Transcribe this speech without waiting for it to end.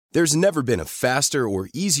There's never been a faster or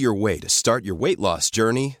easier way to start your weight loss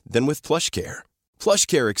journey than with PlushCare.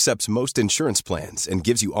 PlushCare accepts most insurance plans and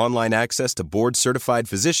gives you online access to board-certified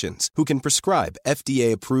physicians who can prescribe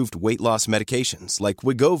FDA-approved weight loss medications like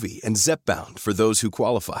Wegovy and Zepbound for those who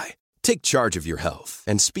qualify. Take charge of your health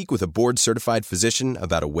and speak with a board-certified physician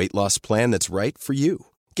about a weight loss plan that's right for you.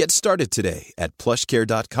 Get started today at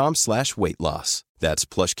plushcare.com/weight-loss. That's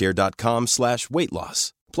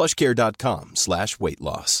plushcare.com/weight-loss.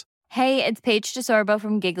 plushcare.com/weight-loss. Hey, it's Paige DeSorbo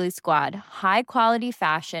from Giggly Squad. High quality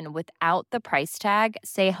fashion without the price tag.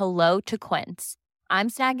 Say hello to Quince. I'm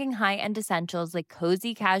snagging high-end essentials like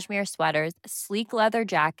cozy cashmere sweaters, sleek leather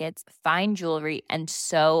jackets, fine jewelry, and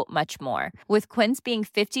so much more. With Quince being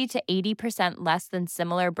 50 to 80% less than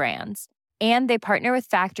similar brands. And they partner with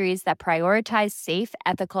factories that prioritize safe,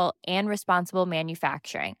 ethical, and responsible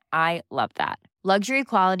manufacturing. I love that. Luxury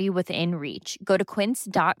quality within reach. Go to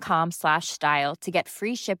quince.com/style to get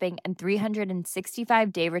free shipping and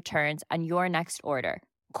 365-day returns on your next order.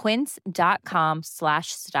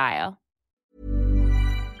 Quince.com/style.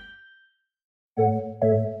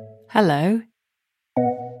 Hello.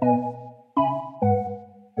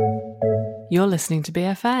 You're listening to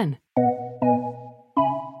BFN.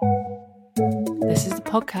 This is the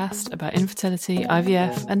podcast about infertility,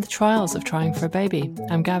 IVF, and the trials of trying for a baby.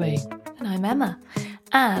 I'm Gabby. And I'm Emma.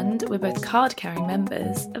 And we're both card-carrying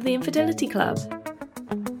members of the Infidelity Club.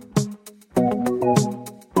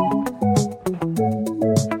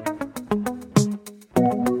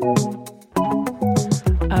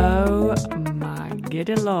 Oh my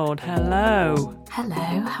giddy lord, hello.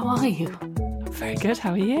 Hello, how are you? Very good,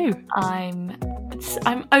 how are you? I'm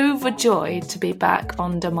overjoyed to be back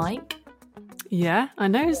on the mic. Yeah, I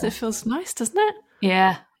know, it feels nice, doesn't it?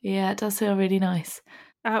 Yeah, it does feel really nice.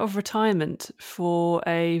 Out of retirement for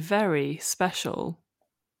a very special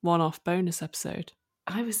one-off bonus episode.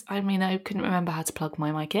 I couldn't remember how to plug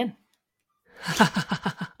my mic in.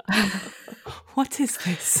 What is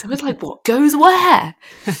this? I was like, what goes where?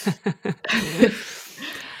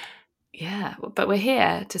 Yeah, but we're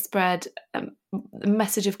here to spread a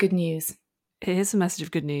message of good news. It is a message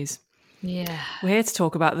of good news. Yeah. We're here to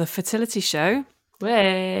talk about the fertility show.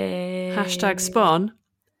 Way. #Spawn.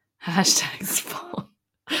 #Spawn.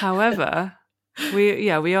 However,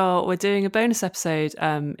 we're doing a bonus episode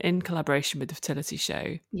in collaboration with the fertility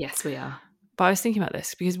show. Yes, we are. But I was thinking about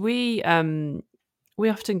this because we often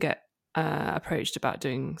get approached about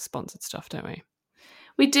doing sponsored stuff, don't we?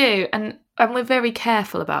 We do, and we're very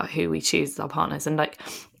careful about who we choose as our partners. And like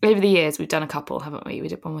over the years, we've done a couple, haven't we? We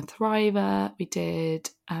did one with Thriver. We did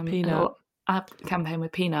Peanut. A campaign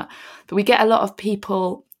with Peanut. But we get a lot of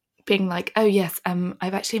people being like, "Oh yes,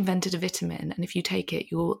 I've actually invented a vitamin, and if you take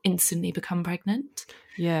it, you'll instantly become pregnant."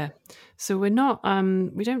 Yeah. So we're not.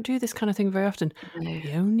 We don't do this kind of thing very often. No.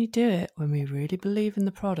 We only do it when we really believe in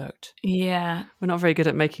the product. Yeah. We're not very good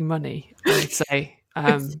at making money, I would say.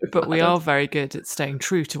 But we are very good at staying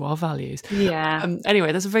true to our values. Yeah.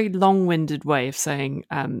 Anyway, there's a very long-winded way of saying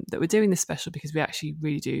that we're doing this special because we actually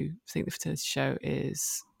really do think the fertility show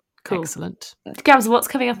is excellent. Gabs, what's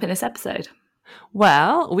coming up in this episode?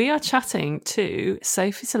 Well, we are chatting to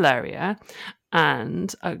Sophie Solaria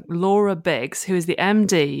and Laura Biggs, who is the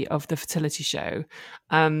MD of the fertility show.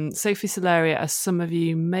 Sophie Solaria, as some of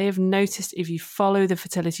you may have noticed if you follow the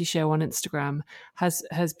fertility show on Instagram,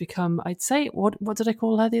 has become, I'd say, what did I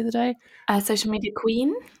call her the other day? Social media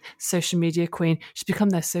queen. Social media queen. She's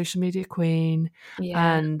become their social media queen.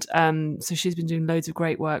 Yeah. And so she's been doing loads of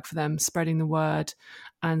great work for them, spreading the word.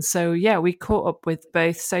 And so, yeah, we caught up with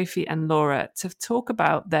both Sophie and Laura to talk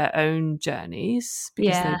about their own journeys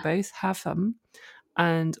because they both have them,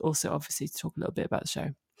 and also obviously to talk a little bit about the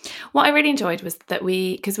show. What I really enjoyed was that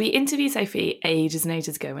because we interviewed Sophie ages and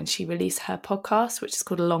ages ago when she released her podcast, which is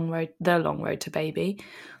called The Long Road to Baby,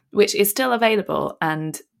 which is still available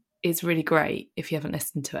and is really great if you haven't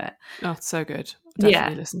listened to it. Oh, it's so good.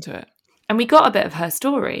 Definitely listen to it. And we got a bit of her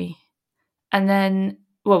story. And then,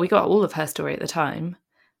 well, we got all of her story at the time.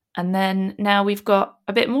 And then now we've got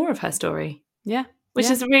a bit more of her story. Yeah. Which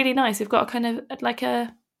is really nice. We've got a kind of like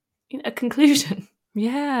a conclusion.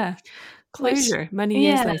 Yeah. Closure many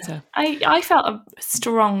years later. I felt a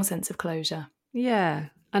strong sense of closure. Yeah.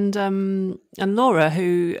 And Laura,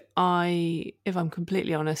 who if I'm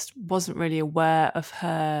completely honest, wasn't really aware of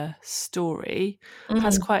her story,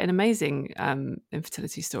 has quite an amazing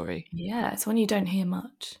infertility story. Yeah, it's one you don't hear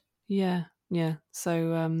much. Yeah.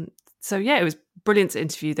 So yeah, it was brilliant to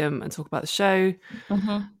interview them and talk about the show.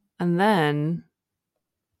 Mm-hmm. And then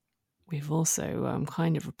we've also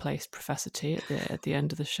kind of replaced Professor T at the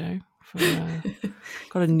end of the show.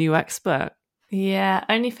 Got a new expert. Yeah,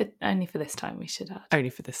 only for this time we should add. Only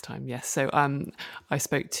for this time, yes. So I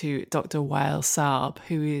spoke to Dr. Wael Saab,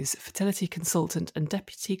 who is fertility consultant and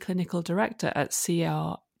deputy clinical director at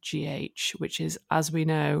CRGH, which is, as we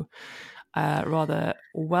know, a rather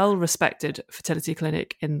well-respected fertility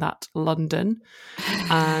clinic in that London.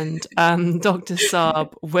 And Dr.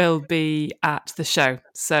 Saab will be at the show.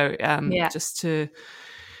 So just to...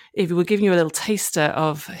 if we're giving you a little taster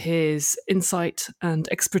of his insight and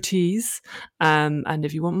expertise, and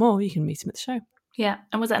if you want more, you can meet him at the show. Yeah,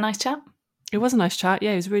 and was it a nice chat? It was a nice chat.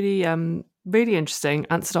 Yeah, it was really, really interesting.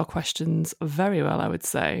 Answered our questions very well, I would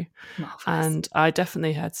say. Marvelous. And I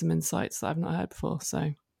definitely had some insights that I've not heard before.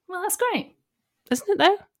 So, well, that's great, isn't it?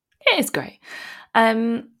 Though it is great.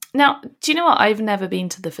 Now, do you know what? I've never been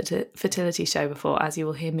to the fertility show before, as you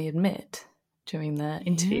will hear me admit during the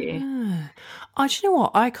interview. Yeah. Oh, do you know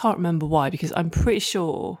what? I can't remember why, because I'm pretty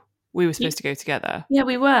sure we were supposed to go together. Yeah,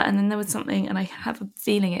 we were, and then there was something, and I have a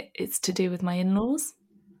feeling it's to do with my in-laws.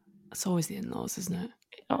 It's always the in-laws, isn't it?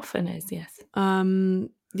 It often is, yes.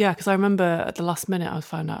 Yeah, because I remember at the last minute I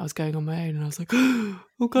found out I was going on my own, and I was like, oh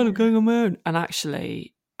God, I'm going on my own. And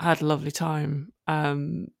actually I had a lovely time.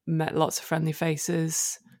 Met lots of friendly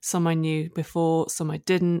faces, some I knew before, some I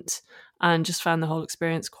didn't, and just found the whole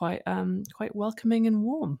experience quite welcoming and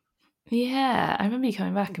warm. Yeah, I remember you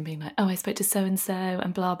coming back and being like, oh, I spoke to so-and-so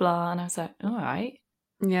and blah, blah. And I was like, all right.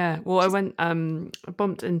 Yeah, well, I went, I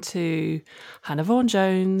bumped into Hannah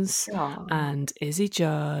Vaughan-Jones and Izzy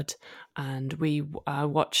Judd, and we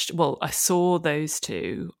watched, well, I saw those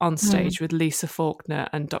two on stage with Lisa Faulkner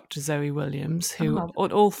and Dr. Zoe Williams, who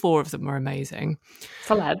all four of them were amazing.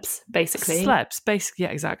 Celebs, basically. Yeah,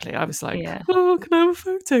 exactly. I was like, oh, can I have a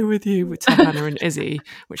photo with you? With Hannah and Izzy,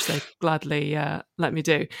 which they gladly let me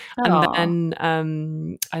do. And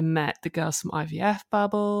then I met the girls from IVF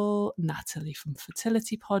Bubble, Natalie from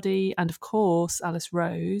Fertility Poddy, and of course, Alice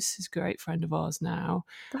Rose, who's a great friend of ours now.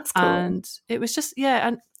 That's cool. And it was just,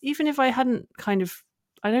 and even if I hadn't I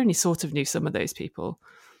only sort of knew some of those people.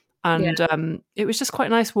 And it was just quite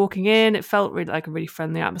nice walking in. It felt really like a really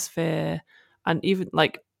friendly atmosphere. And even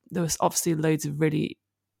there was obviously loads of really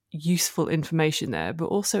useful information there, but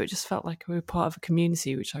also it just felt like we were part of a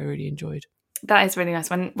community, which I really enjoyed. That is really nice.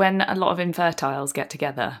 When a lot of infertiles get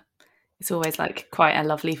together, it's always like quite a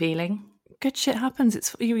lovely feeling. Good shit happens.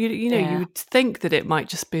 It's you would think that it might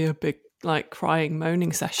just be a big crying,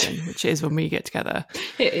 moaning session, which it is when we get together.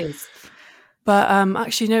 It is. But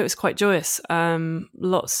actually, no, it was quite joyous.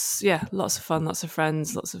 Lots of fun, lots of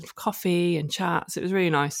friends, lots of coffee and chats. It was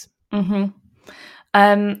really nice.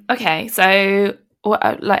 Mm-hmm. Okay, so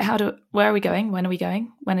where are we going? When are we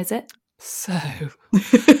going? When is it? So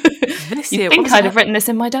this year, I think I'd have written this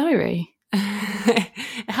in my diary.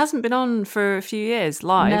 It hasn't been on for a few years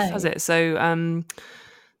live, has it?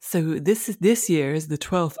 So this year is the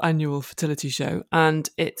 12th annual fertility show, and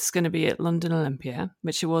it's going to be at London Olympia,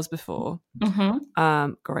 which it was before.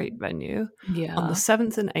 Mm-hmm. Great venue. Yeah. On the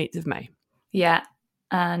 7th and 8th of May. Yeah,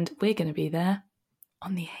 and we're going to be there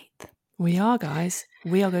on the 8th. We are, guys.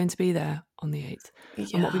 We are going to be there on the 8th. Yeah.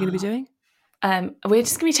 And what are we going to be doing? We're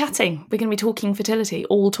just going to be chatting. We're going to be talking fertility,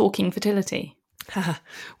 all talking fertility.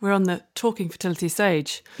 We're on the talking fertility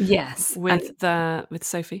stage. Yes. With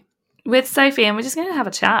Sophie. With Sophie, and we're just going to have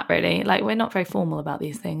a chat, really. We're not very formal about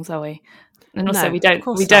these things, are we? And also, we don't,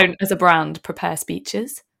 as a brand, prepare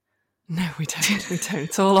speeches. No, we don't. We don't.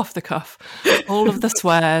 It's all off the cuff. All of the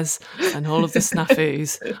swears and all of the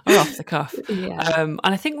snafus are off the cuff. Yeah. And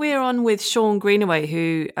I think we're on with Sean Greenaway,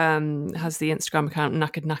 who has the Instagram account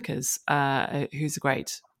Knackered Knackers, who's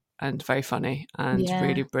great and very funny and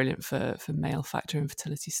really brilliant for male factor and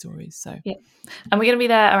fertility stories. So yeah, and we're going to be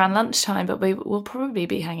there around lunchtime, but we will probably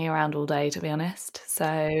be hanging around all day, to be honest. So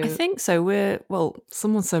I think so.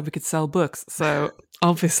 Someone said we could sell books, so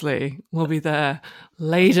obviously we'll be there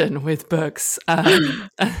laden with books.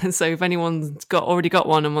 So if anyone's already got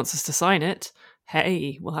one and wants us to sign it,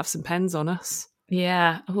 hey, we'll have some pens on us.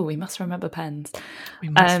 Yeah. Oh, we must remember pens. We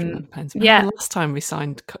must remember pens. Remember the last time we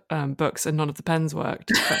signed books and none of the pens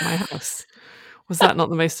worked at my house? Was that not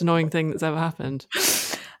the most annoying thing that's ever happened?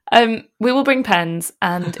 We will bring pens,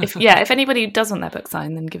 and if anybody does want their book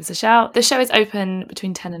signed, then give us a shout. The show is open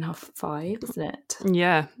between 10 and 5:30, isn't it?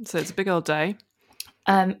 Yeah, so it's a big old day.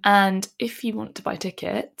 And if you want to buy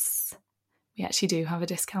tickets, we actually do have a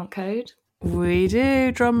discount code. We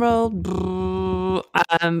do, drum roll.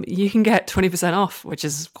 You can get 20% off, which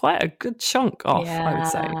is quite a good chunk off, I would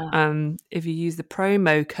say. If you use the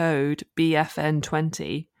promo code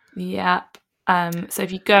BFN20. Yep. So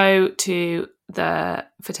if you go to the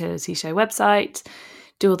Fertility Show website,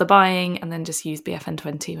 do all the buying, and then just use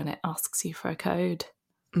BFN20 when it asks you for a code.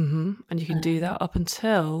 And you can do that up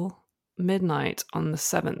until midnight on the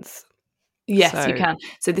 7th. Yes, you can.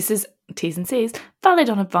 So this is T's and C's, valid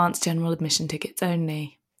on advanced general admission tickets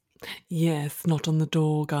only. Yes, not on the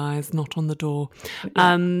door, guys, not on the door.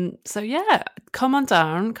 So yeah, come on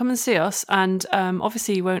down, come and see us. And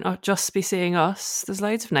obviously you won't just be seeing us. There's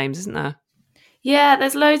loads of names, isn't there? Yeah,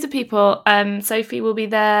 there's loads of people. Sophie will be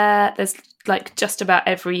there. There's like just about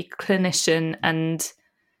every clinician and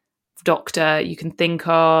doctor you can think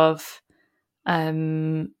of.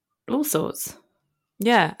 All sorts.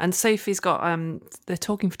 Yeah, and Sophie's got the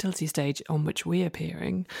Talking Fertility stage on which we are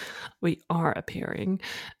appearing,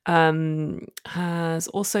 has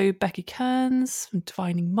also Becky Kearns from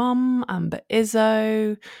Divining Mum, Amber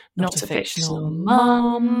Izzo, Not a Fictional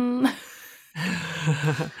Mum,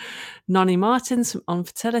 Nonnie Martins on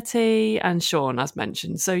Fertility, and Sean, as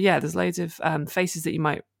mentioned. So yeah, there's loads of faces that you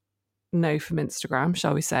might know from Instagram,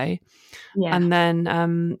 shall we say. Yeah. And then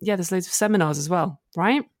there's loads of seminars as well,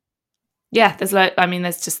 right? Yeah, there's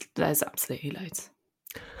there's absolutely loads.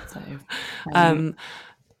 So, do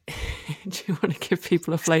you want to give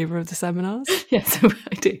people a flavour of the seminars? Yes,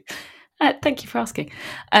 I do. Thank you for asking.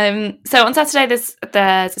 So on Saturday, there's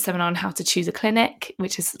a seminar on how to choose a clinic,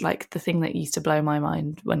 which is like the thing that used to blow my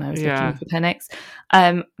mind when I was looking for clinics.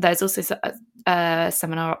 There's also a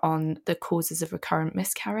seminar on the causes of recurrent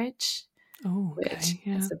miscarriage, which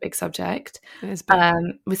is a big subject. It is big.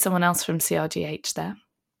 With someone else from CRGH there.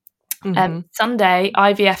 Sunday,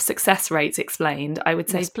 IVF success rates explained. I would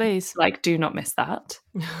say, yes, please, do not miss that.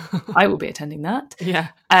 I will be attending that. Yeah.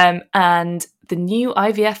 And the new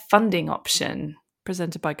IVF funding option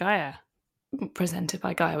presented by Gaia,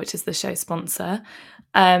 which is the show sponsor.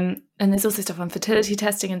 And there's also stuff on fertility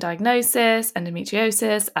testing and diagnosis,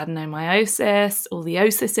 endometriosis, adenomyosis, all the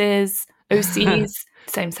OCs,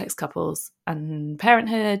 same-sex couples and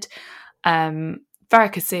parenthood.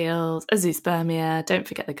 Varicocele, azoospermia, don't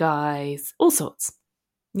forget the guys, all sorts.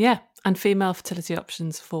 Yeah, and female fertility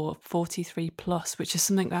options for 43 plus, which is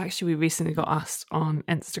something that actually we recently got asked on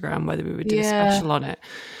Instagram whether we would do a special on it.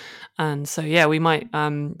 And so, yeah, we might,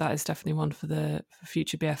 that is definitely one for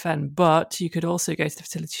future BFN, but you could also go to the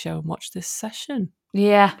fertility show and watch this session.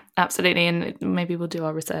 Yeah, absolutely. And maybe we'll do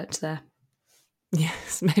our research there.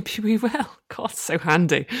 Yes, maybe we will. God, so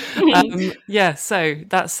handy. So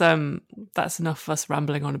that's enough of us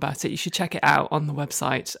rambling on about it. You should check it out on the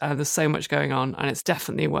website. There's so much going on, and it's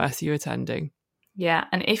definitely worth you attending. Yeah,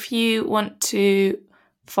 and if you want to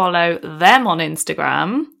follow them on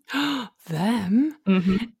Instagram, them,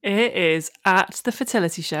 it is at The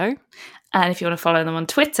Fertility Show. And if you want to follow them on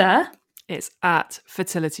Twitter, it's at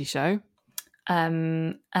Fertility Show.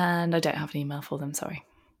 And I don't have an email for them, sorry.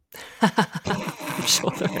 I'm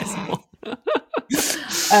sure there is one.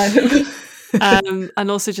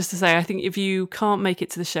 And also just to say, I think if you can't make it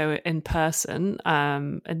to the show in person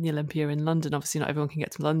in the Olympia in London, obviously not everyone can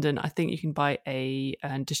get to London, I think you can buy a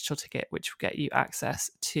digital ticket which will get you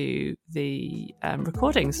access to the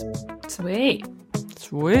recordings. Sweet.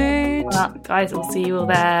 Well, guys, we'll see you all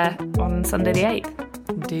there on Sunday the 8th.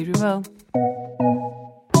 Indeed we will.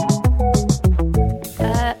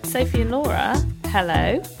 Sophie and Laura,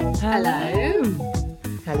 hello.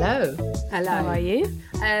 Hello. How are you?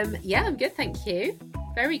 Yeah, I'm good, thank you.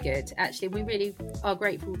 Very good. Actually, we really are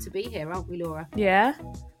grateful to be here, aren't we, Laura? Yeah.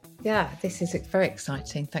 Yeah, this is very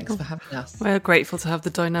exciting. Thanks for having us. We're grateful to have the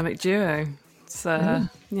dynamic duo. So,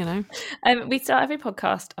 we start every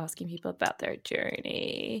podcast asking people about their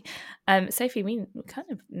journey. Sophie, we kind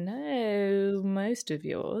of know most of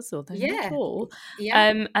yours, although not all.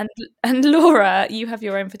 Yeah. And Laura, you have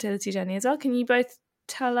your own fertility journey as well. Can you both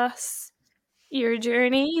tell us your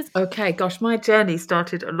journeys? Okay, gosh, my journey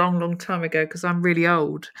started a long, long time ago because I'm really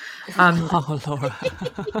old. Laura.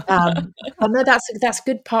 I know that's a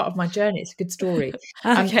good part of my journey. It's a good story.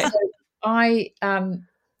 Okay. So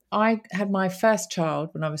I had my first child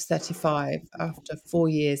when I was 35 after 4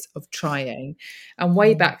 years of trying. And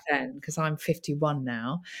way back then, because I'm 51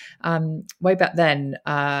 now, way back then,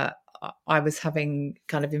 I was having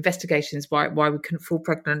kind of investigations why we couldn't fall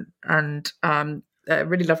pregnant. And a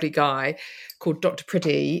really lovely guy called Dr.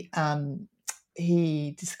 Priddy,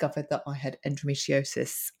 he discovered that I had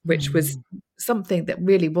endometriosis, which was something that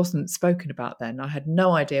really wasn't spoken about then. I had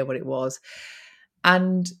no idea what it was.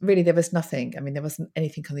 And really, there was nothing. I mean, there wasn't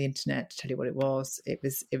anything on the internet to tell you what it was. It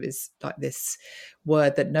was like this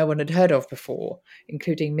word that no one had heard of before,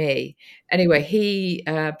 including me. Anyway, he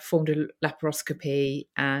performed a laparoscopy,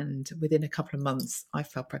 and within a couple of months, I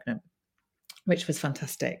fell pregnant, which was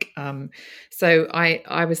fantastic. So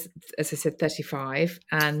I was, as I said, 35,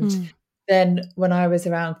 and then when I was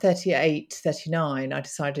around 38, 39, I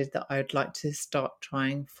decided that I would like to start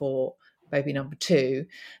trying for baby number 2,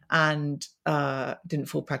 and didn't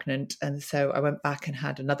fall pregnant. And so I went back and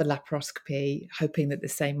had another laparoscopy, hoping that the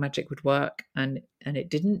same magic would work, and it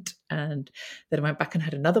didn't. And then I went back and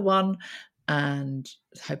had another one, and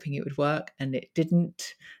hoping it would work, and it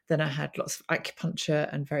didn't. Then I had lots of acupuncture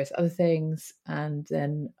and various other things. And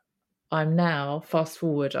then I'm now, fast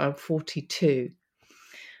forward, I'm 42,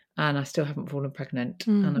 and I still haven't fallen pregnant.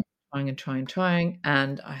 And I'm trying.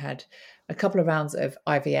 And I had a couple of rounds of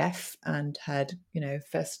IVF and had,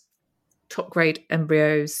 first top grade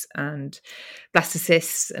embryos and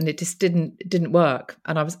blastocysts, and it just didn't work.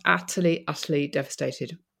 And I was utterly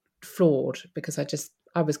devastated, floored, because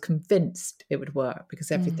I was convinced it would work,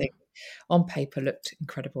 because everything on paper looked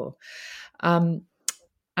incredible. And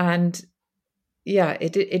yeah,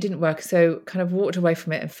 it didn't work. So kind of walked away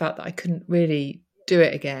from it and felt that I couldn't really do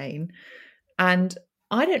it again. And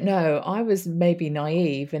I don't know, I was maybe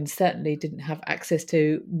naive and certainly didn't have access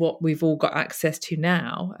to what we've all got access to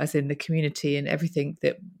now, as in the community and everything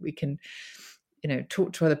that we can,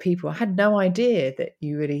 talk to other people. I had no idea that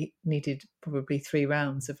you really needed probably 3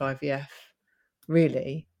 rounds of IVF,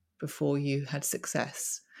 really, before you had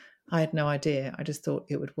success. I had no idea. I just thought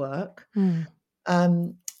it would work.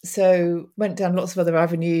 So went down lots of other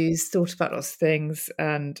avenues, thought about lots of things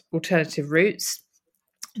and alternative routes.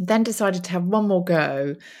 Then decided to have one more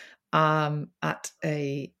go at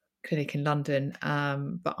a clinic in London,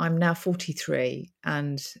 but I'm now 43,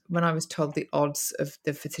 and when I was told the odds of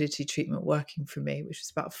the fertility treatment working for me, which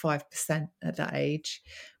was about 5% at that age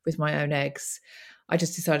with my own eggs, I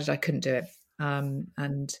just decided I couldn't do it,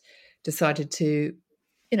 and decided to,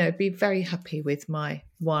 be very happy with my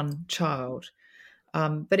one child.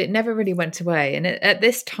 But it never really went away. And at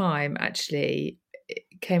this time, actually, it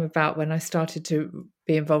came about when I started to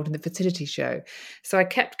be involved in the fertility show. So I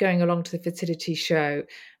kept going along to the fertility show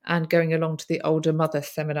and going along to the older mother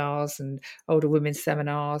seminars and older women's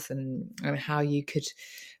seminars, and how you could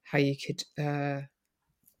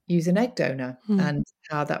use an egg donor and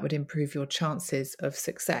how that would improve your chances of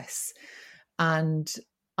success. And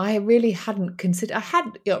I really hadn't considered,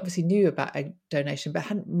 obviously knew about egg donation, but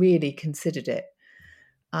hadn't really considered it.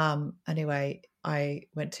 Anyway, I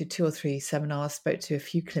went to 2 or 3 seminars, spoke to a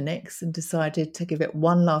few clinics, and decided to give it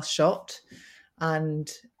one last shot.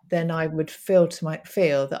 And then I would feel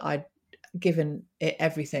that I'd given it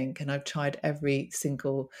everything, and I've tried every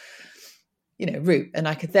single, route, and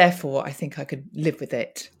I think I could live with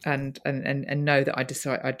it, and know that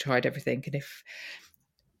I'd tried everything,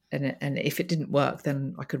 and if it didn't work,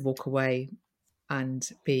 then I could walk away and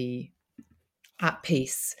be at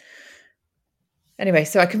peace. Anyway,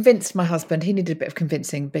 so I convinced my husband. He needed a bit of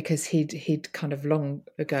convincing, because he'd kind of long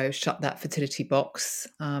ago shut that fertility box.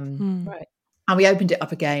 Right. And we opened it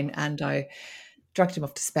up again, and I dragged him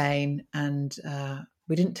off to Spain, and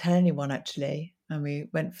we didn't tell anyone, actually. And we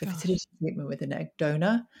went for fertility treatment with an egg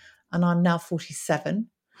donor, and I'm now 47.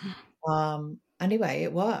 Anyway,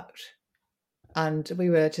 it worked. And we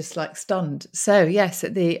were just like stunned. So yes,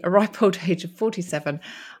 at the ripe old age of 47,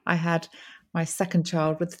 I had my second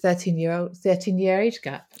child with a 13-year age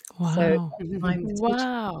gap. Wow. So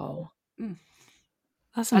wow.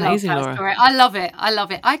 That's amazing, Laura. Story. I love it.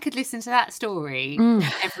 I could listen to that story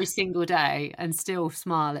every single day and still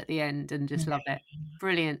smile at the end and just love it.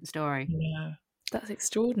 Brilliant story. Yeah. That's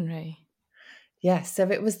extraordinary. Yes, so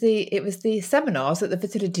it was the seminars at the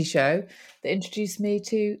fertility show that introduced me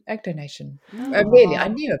to egg donation. Really, I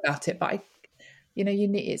knew about it, but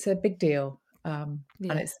it's a big deal, and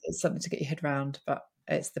it's something to get your head around. But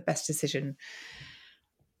it's the best decision,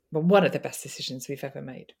 one of the best decisions we've ever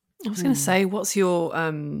made. I was going to say, what's your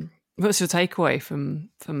takeaway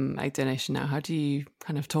from egg donation now? How do you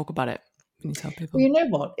kind of talk about it when you tell people? Well, you know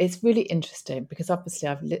what? It's really interesting, because obviously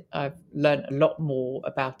I've learned a lot more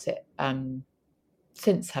about it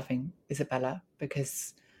since having Isabella,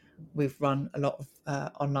 because we've run a lot of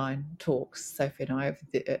online talks, Sophie and I, over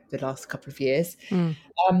the last couple of years.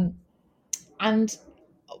 And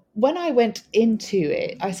when I went into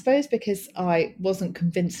it, I suppose because I wasn't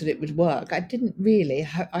convinced that it would work, I didn't really,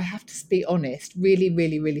 I have to be honest, really,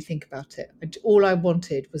 really, really think about it. All I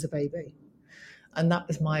wanted was a baby. And that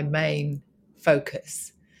was my main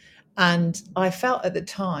focus. And I felt at the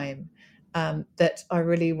time that I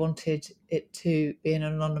really wanted it to be an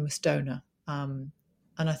anonymous donor. And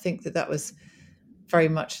I think that was very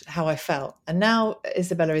much how I felt. And now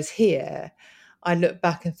Isabella is here, I look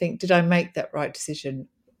back and think, did I make that right decision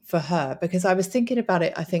for her? Because I was thinking about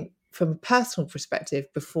it, I think, from a personal perspective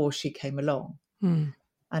before she came along. And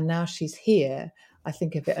now she's here, I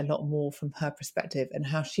think of it a lot more from her perspective and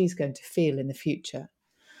how she's going to feel in the future.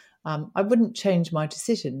 I wouldn't change my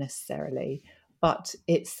decision necessarily, but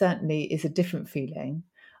it certainly is a different feeling.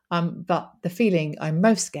 But the feeling I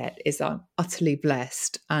most get is I'm utterly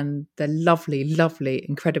blessed, and the lovely, lovely,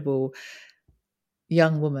 incredible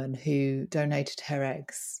young woman who donated her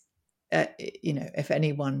eggs. If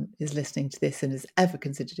anyone is listening to this and has ever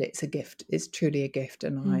considered it, it's a gift. It's truly a gift,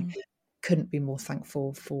 and I couldn't be more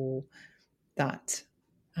thankful for that.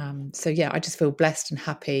 So yeah, I just feel blessed and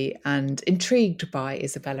happy and intrigued by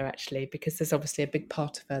Isabella, actually, because there's obviously a big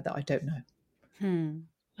part of her that I don't know.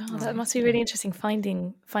 Oh, that must be really interesting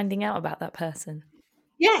finding out about that person.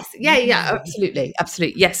 Yes, yeah, absolutely.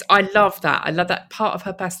 Yes, I love that. I love that part of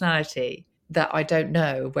her personality that I don't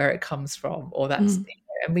know where it comes from, or that's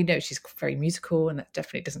and we know she's very musical, and that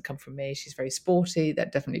definitely doesn't come from me. She's very sporty,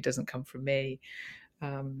 that definitely doesn't come from me.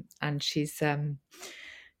 And she's a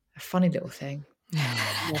funny little thing.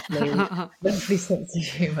 Lovely sense of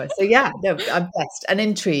humour. So yeah, no, I'm blessed. And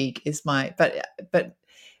intrigue is my but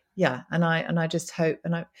yeah, and I just hope,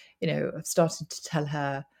 and I've started to tell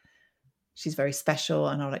her she's very special,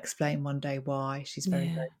 and I'll explain one day why she's very,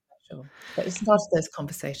 very special. But it's started those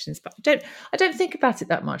conversations, but I don't think about it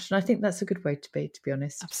that much, and I think that's a good way to be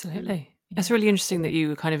honest. Absolutely. It's really interesting that you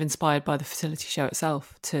were kind of inspired by the fertility show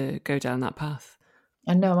itself to go down that path.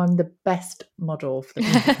 I know I'm the best model for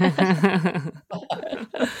the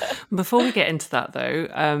Before we get into that,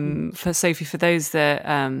 though, for Sophie, for those that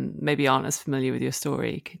maybe aren't as familiar with your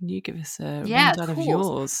story, can you give us a rundown of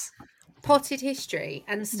yours? Potted history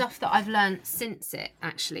and stuff that I've learned since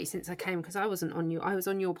I came, because I was on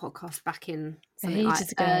your podcast back in something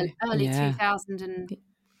ages like ago. early 2000 and it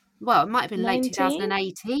might have been 19? late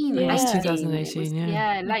 2018. Yeah. 2018,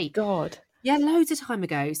 yeah, late. God. Yeah, loads of time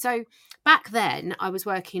ago. So back then I was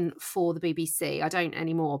working for the BBC. I don't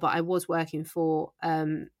anymore, but I was working for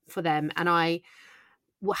them, and I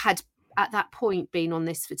had at that point been on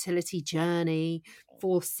this fertility journey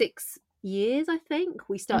for 6 years, I think.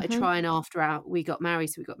 We started trying after we got married.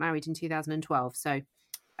 So we got married in 2012. So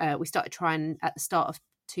we started trying at the start of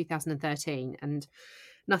 2013, and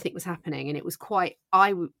nothing was happening. And it was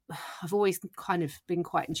I've always kind of been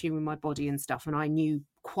quite in tune with my body and stuff. And I knew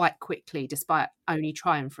quite quickly, despite only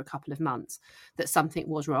trying for a couple of months, that something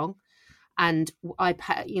was wrong. And I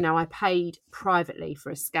paid privately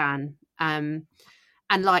for a scan. And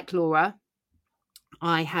like Laura,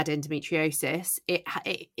 I had endometriosis. It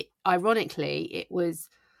ironically, it was,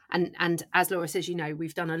 and as Laura says,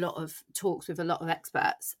 we've done a lot of talks with a lot of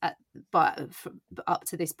experts up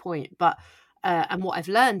to this point. But and what I've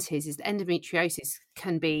learned is that endometriosis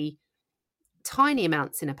can be tiny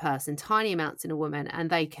amounts in a person, tiny amounts in a woman, and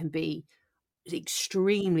they can be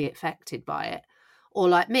extremely affected by it. Or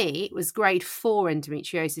like me, it was grade 4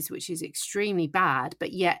 endometriosis, which is extremely bad,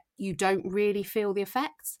 but yet you don't really feel the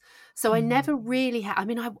effects. So I never really had,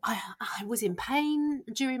 I was in pain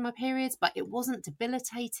during my periods, but it wasn't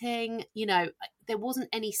debilitating. There wasn't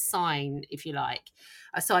any sign, if you like,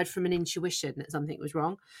 aside from an intuition that something was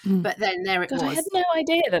wrong. But then there it was. I had no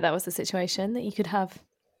idea that was the situation, that you could have.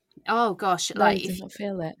 Oh gosh, like if you not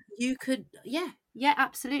feel it, you could. Yeah,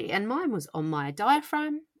 absolutely. And mine was on my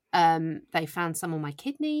diaphragm. They found some on my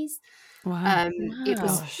kidneys. Wow. It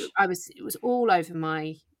was all over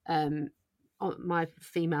my my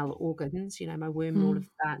female organs, my womb and all of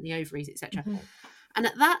that, and the ovaries, etc. And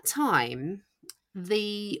at that time,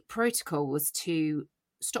 the protocol was to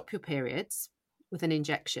stop your periods with an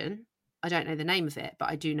injection. I don't know the name of it, but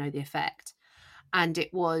I do know the effect. And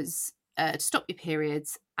it was to stop your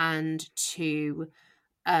periods and to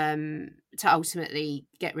ultimately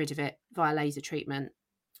get rid of it via laser treatment.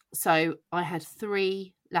 So I had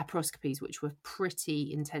 3 laparoscopies, which were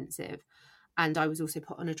pretty intensive. And I was also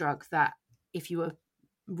put on a drug that if you were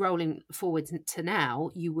rolling forwards to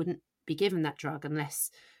now, you wouldn't be given that drug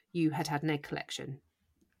unless you had an egg collection.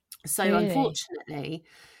 So unfortunately,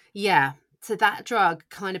 so that drug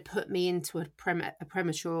kind of put me into a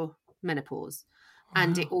premature menopause. Wow.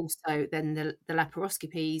 And it also, then the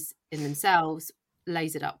laparoscopies in themselves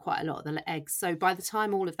lasered up quite a lot of the eggs. So by the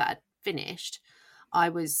time all of that had finished, I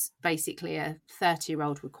was basically a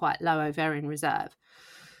 30-year-old with quite low ovarian reserve.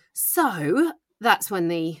 So that's when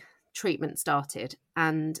the treatment started.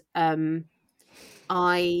 And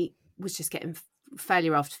I was just getting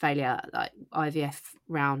failure after failure. Like IVF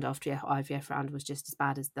round after IVF round was just as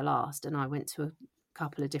bad as the last. And I went to a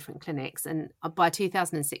couple of different clinics. And by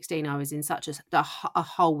 2016, I was in such a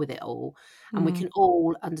hole with it all. And we can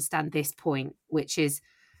all understand this point, which is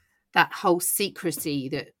that whole secrecy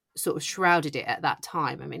that sort of shrouded it at that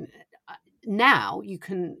time. I mean, now you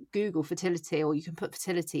can Google fertility, or you can put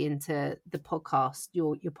fertility into the podcast,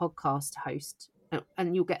 your podcast host,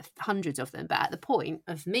 and you'll get hundreds of them. But at the point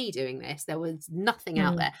of me doing this, there was nothing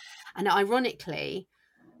out there. And ironically,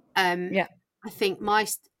 I think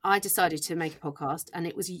I decided to make a podcast, and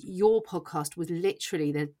it was your podcast was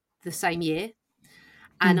literally the same year.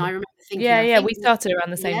 And I remember thinking, we started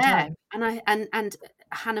around the same time. And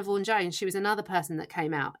Hannah Vaughan-Jones, she was another person that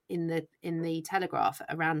came out in the Telegraph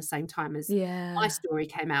around the same time as my story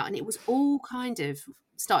came out, and it was all kind of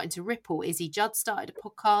starting to ripple. Izzy Judd started a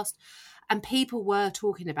podcast, and people were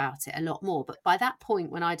talking about it a lot more. But by that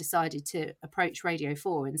point, when I decided to approach Radio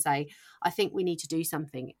 4 and say, I think we need to do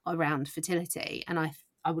something around fertility, and I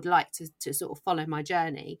would like to sort of follow my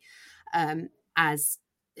journey as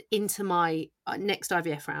into my next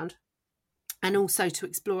IVF round, and also to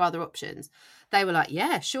explore other options, they were like,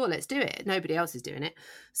 yeah, sure, let's do it. Nobody else is doing it.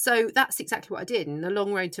 So that's exactly what I did. And The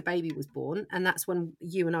Long Road to Baby was born. And that's when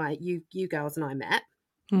you girls and I met.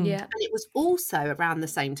 Yeah. And it was also around the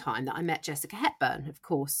same time that I met Jessica Hepburn, of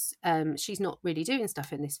course. She's not really doing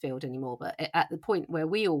stuff in this field anymore, but at the point where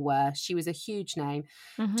we all were, she was a huge name,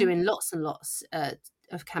 doing lots and lots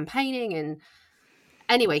of campaigning. And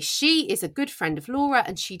anyway, she is a good friend of Laura,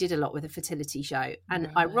 and she did a lot with the fertility show. And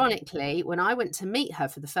ironically, when I went to meet her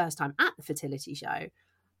for the first time at the fertility show,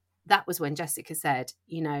 that was when Jessica said,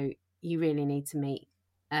 you know, you really need to meet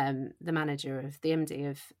the manager of the MD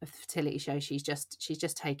of the fertility show. She's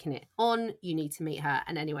just taken it on. You need to meet her.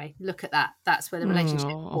 And anyway, look at that. That's where the relationship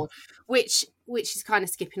was born, which is kind of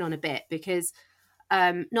skipping on a bit, because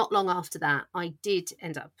not long after that, I did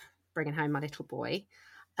end up bringing home my little boy.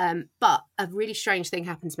 But a really strange thing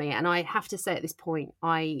happened to me, and I have to say at this point,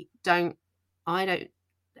 I think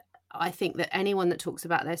that anyone that talks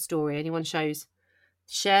about their story, anyone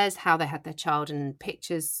shares how they had their child and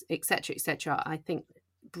pictures, etc., I think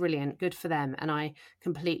brilliant, good for them, and I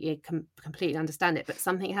completely understand it. But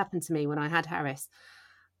something happened to me when I had Harris,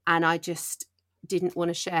 and I just didn't want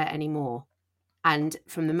to share anymore. And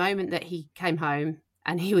from the moment that he came home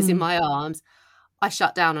and he was in my arms, I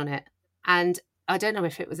shut down on it. And I don't know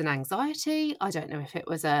if it was an anxiety. I don't know if it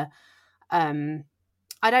was I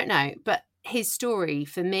don't know. But his story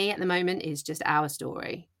for me at the moment is just our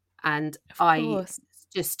story. And I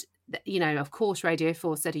just, you know, of course, Radio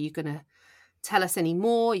 4 said, are you going to tell us any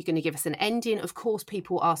more? You're going to give us an ending? Of course,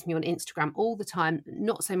 people ask me on Instagram all the time,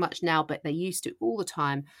 not so much now, but they used to all the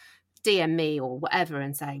time, DM me or whatever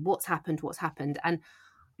and say, what's happened? And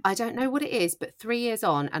I don't know what it is, but 3 years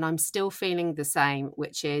on, and I'm still feeling the same,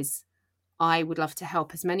 which is, I would love to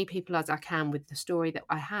help as many people as I can with the story that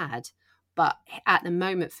I had. But at the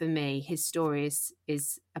moment, for me, his story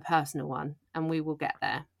is a personal one, and we will get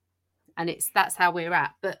there. And that's how we're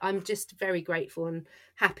at. But I'm just very grateful and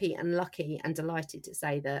happy and lucky and delighted to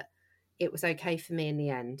say that it was okay for me in the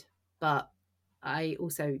end. But I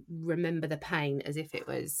also remember the pain as if it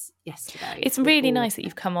was yesterday. It's really nice that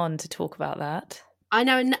you've come on to talk about that. I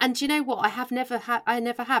know. And do you know what? I never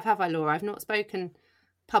have, have I, Laura? I've not spoken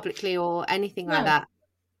publicly or anything like that.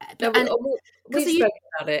 No, we've spoken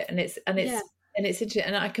about it, and it's interesting,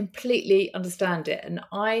 and I completely understand it. And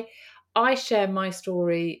I share my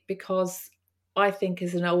story because I think,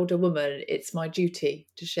 as an older woman, it's my duty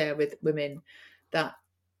to share with women that,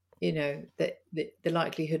 you know, that the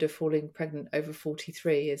likelihood of falling pregnant over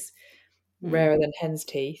 43 is rarer than hen's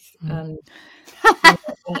teeth,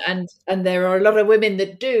 and there are a lot of women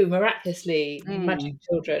that do miraculously magic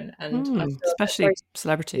children, and especially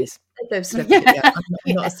celebrities. Those celebrities, yeah.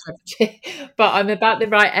 I'm not a celebrity, but I'm about the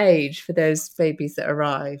right age for those babies that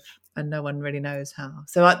arrive, and no one really knows how.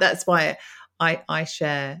 So that's why I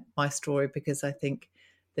share my story, because I think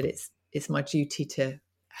that it's my duty to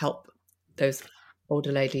help those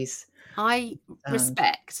older ladies. I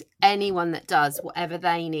respect anyone that does whatever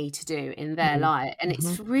they need to do in their life. And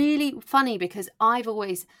it's really funny, because I've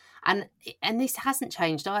always, and this hasn't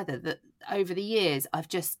changed either, that over the years, I've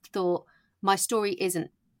just thought my story isn't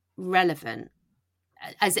relevant.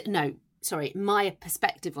 My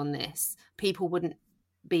perspective on this, people wouldn't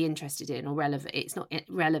be interested in or relevant. It's not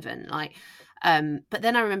relevant. But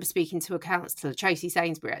then I remember speaking to a counsellor, Tracy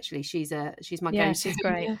Sainsbury, actually. She's my go-to. She's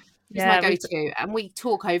great. She's my go-to, and we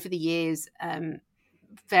talk over the years.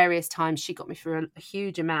 Various times she got me through a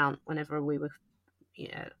huge amount whenever we were, you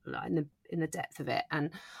know, in the depth of it.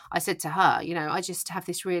 And I said to her, you know, I just have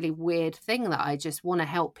this really weird thing that I just want to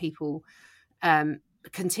help people,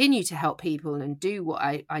 continue to help people and do what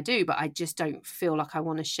I do, but I just don't feel like I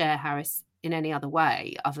want to share Harris in any other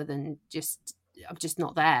way other than I'm just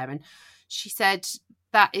not there. And she said,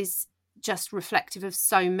 just reflective of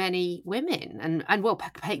so many women and well,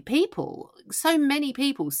 people. So many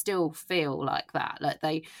people still feel like that,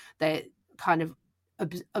 like they're kind of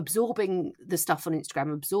absorbing the stuff on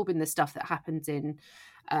Instagram, absorbing the stuff that happens in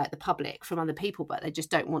the public from other people, but they just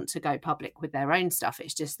don't want to go public with their own stuff.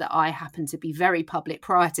 It's just that I happen to be very public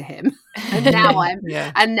prior to him, and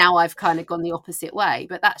now I've kind of gone the opposite way.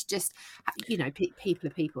 But that's just, you know, people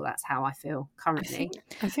are people. That's how I feel currently.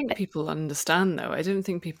 I think people understand, though. I don't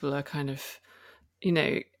think people are kind of, you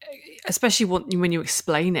know, especially when you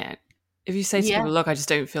explain it. If you say to people, "Look, I just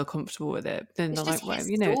don't feel comfortable with it," then they're like, "Well,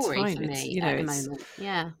 you know, it's fine." It's, you know, at the moment.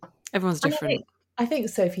 Yeah, everyone's different. I think,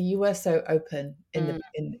 Sophie, you were so open in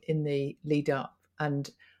the lead up, and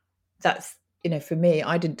that's, you know, for me,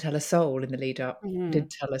 I didn't tell a soul in the lead up.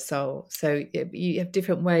 Didn't tell a soul. So you have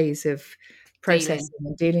different ways of processing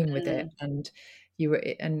and dealing with it, and you were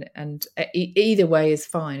either way is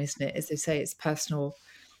fine, isn't it? As they say, it's personal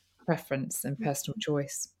preference and personal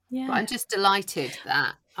choice. Yeah, but I'm just delighted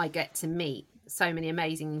that I get to meet so many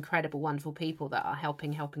amazing, incredible, wonderful people that are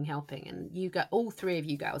helping, and you go, all three of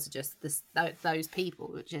you girls are just those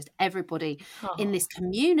people, just everybody in this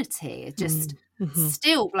community is just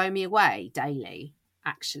still blow me away daily.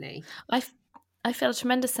 Actually, I feel a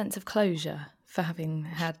tremendous sense of closure for having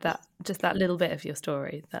had that little bit of your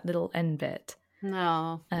story, that little end bit.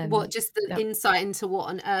 No, just the insight into what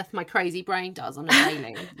on earth my crazy brain does on a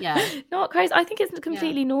daily. Yeah, not crazy. I think it's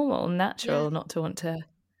completely normal and natural not to want to.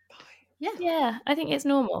 Yeah, I think it's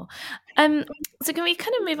normal. So can we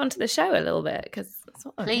kind of move on to the show a little bit, because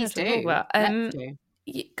please do.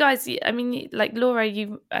 You guys, I mean, like Laura,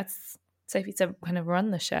 you, as Sophie said, kind of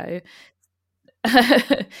run the show.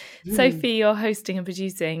 Sophie, you're hosting and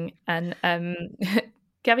producing, and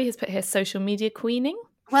Gabby has put here social media queening.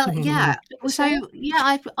 Well, yeah. So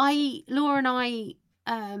yeah, Laura and I.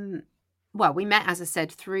 Well, we met, as I said,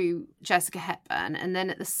 through Jessica Hepburn, and then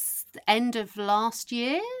at the end of last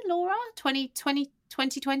year, Laura,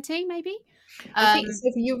 2020, maybe. I think so.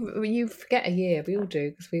 You forget a year. We all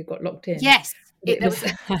do, because we got locked in. Yes, it's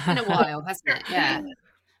been a while, hasn't it? Yeah.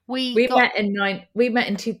 We met in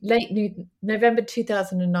late November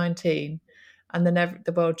 2019, and then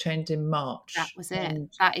the world changed in March. That was it.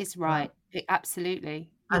 That is right. Absolutely.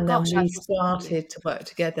 And then we started to work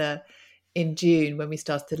together in June, when we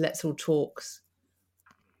started the Let's All Talks.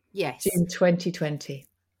 Yes. June 2020.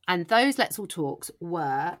 And those Let's All Talks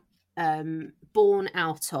were born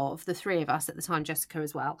out of the three of us at the time, Jessica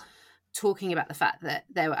as well, talking about the fact that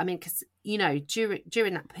there were, I mean, because, you know,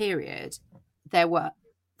 during that period, there were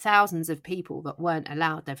thousands of people that weren't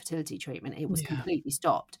allowed their fertility treatment. It was completely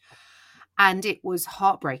stopped. And it was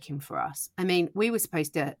heartbreaking for us. I mean, we were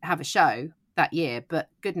supposed to have a show that year, but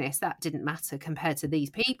goodness, that didn't matter compared to these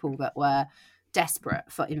people that were desperate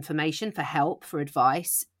for information, for help, for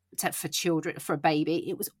advice, for children, for a baby.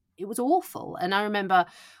 It was awful. And I remember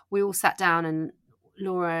we all sat down, and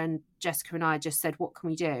Laura and Jessica and I just said, what can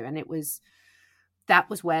we do? And that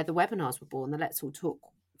was where the webinars were born, the Let's All Talk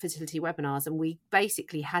fertility webinars. And we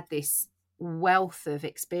basically had this wealth of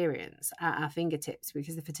experience at our fingertips,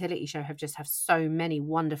 because the fertility show have so many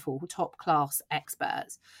wonderful top class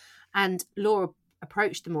experts. And Laura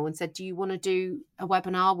approached them all and said, do you want to do a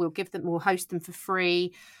webinar? We'll host them for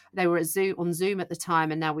free. They were on Zoom at the time,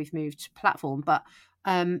 and now we've moved to platform. But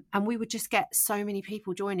and we would just get so many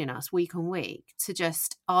people joining us week on week to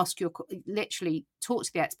just literally talk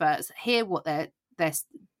to the experts, hear what they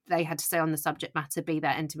had to say on the subject matter, be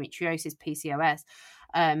that endometriosis, PCOS,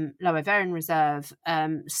 low ovarian reserve,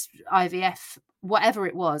 IVF, whatever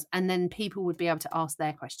it was. And then people would be able to ask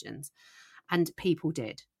their questions, and people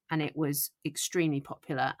did. And it was extremely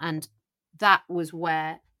popular. And that was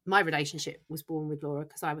where my relationship was born with Laura,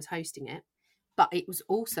 because I was hosting it. But it was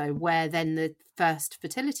also where then the first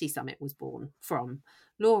fertility summit was born from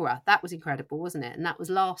Laura. That was incredible, wasn't it? And that was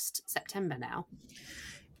last September now.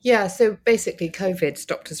 Yeah, so basically COVID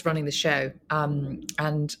stopped us running the show.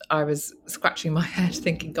 And I was scratching my head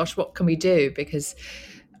thinking, gosh, what can we do? Because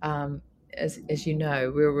as you know,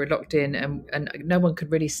 we were locked in, and no one could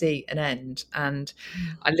really see an end. And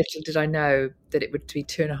little did I know that it would be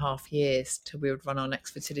 2.5 years till we would run our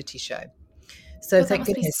next fertility show. So thank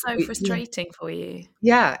goodness. That must be so frustrating for you.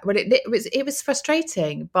 Yeah, well, it was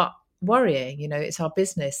frustrating, but worrying. You know, it's our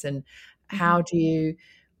business, and how do you,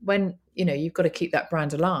 when you know, you've got to keep that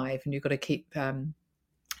brand alive, and you've got to keep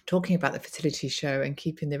talking about the fertility show and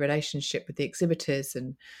keeping the relationship with the exhibitors,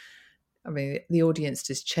 and I mean, the audience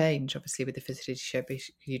does change, obviously, with the fertility show, but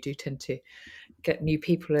you do tend to get new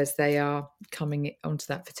people as they are coming onto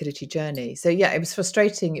that fertility journey. So, yeah, it was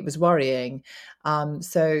frustrating. It was worrying.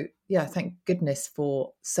 So, yeah, thank goodness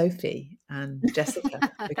for Sophie and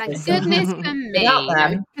Jessica. Thank goodness for me. Without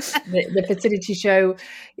them, the fertility show,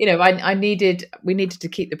 we needed to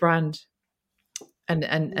keep the brand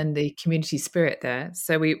and the community spirit there.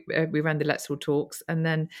 So we ran the Let's All Talks, and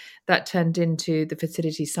then that turned into the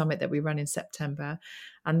Fertility Summit that we ran in September,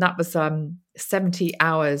 and that was 70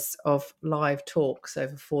 hours of live talks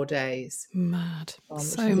over 4 days. Mad,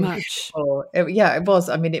 so much. It was.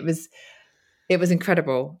 I mean, it was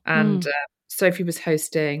incredible. And Sophie was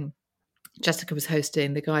hosting, Jessica was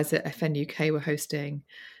hosting, the guys at FNUK were hosting.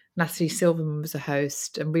 Natalie Silverman was a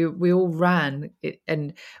host, and we all ran it,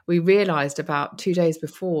 and we realised about 2 days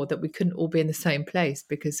before that we couldn't all be in the same place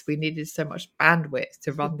because we needed so much bandwidth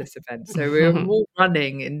to run this event. So we were all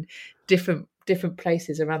running in different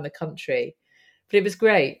places around the country, but it was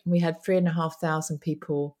great. We had 3,500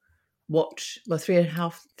 people watch,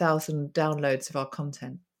 3,500 downloads of our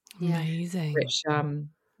content. Amazing,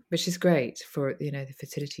 which is great for the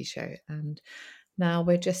fertility show. And now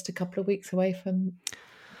we're just a couple of weeks away from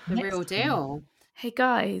the real deal. Hey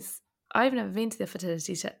guys, I've never been to the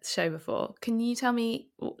fertility show before. Can you tell me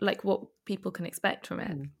what people can expect from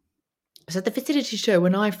it? So the fertility show,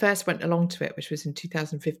 when I first went along to it, which was in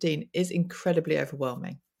 2015, is incredibly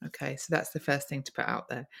overwhelming. Okay, so that's the first thing to put out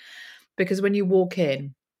there, because when you walk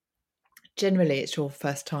in, generally it's your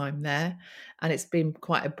first time there, and it's been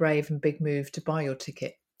quite a brave and big move to buy your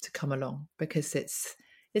ticket to come along, because it's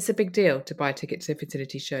a big deal to buy a ticket to a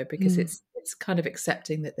fertility show, because it's kind of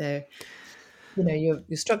accepting that they're, you're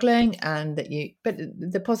struggling, and that but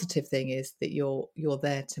the positive thing is that you're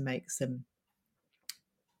there to make some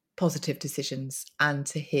positive decisions and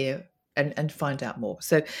to hear and find out more.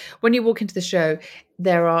 So when you walk into the show,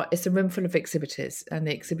 it's a room full of exhibitors, and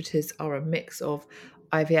the exhibitors are a mix of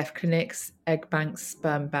IVF clinics, egg banks,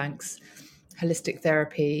 sperm banks, holistic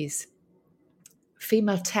therapies.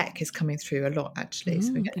 Female tech is coming through a lot, actually.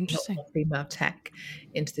 So we're getting a lot more female tech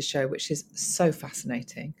into the show, which is so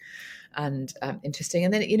fascinating and interesting.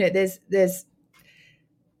 And then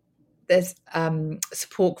there's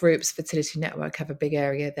support groups. Fertility Network have a big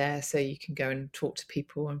area there, so you can go and talk to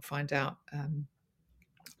people and find out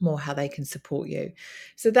more how they can support you.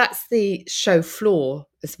 So that's the show floor,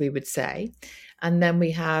 as we would say. And then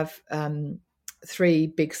we have 3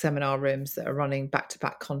 big seminar rooms that are running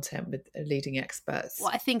back-to-back content with leading experts.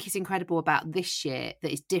 What I think is incredible about this year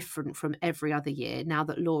that is different from every other year, now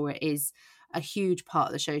that Laura is a huge part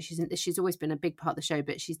of the show, she's always been a big part of the show,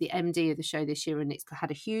 but she's the MD of the show this year, and it's had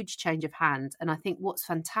a huge change of hands. And I think what's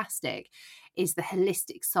fantastic is the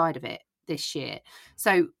holistic side of it this year.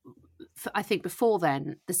 So I think before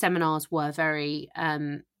then, the seminars were very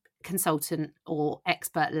consultant or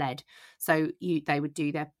expert led. So they would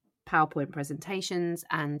do their PowerPoint presentations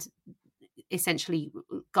and essentially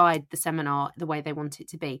guide the seminar the way they want it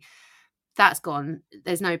to be. That's gone.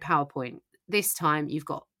 There's no PowerPoint. This time you've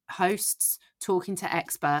got hosts talking to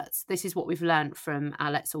experts. This is what we've learned from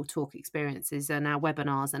our Let's All Talk experiences and our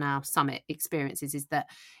webinars and our summit experiences, is that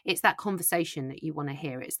it's that conversation that you want to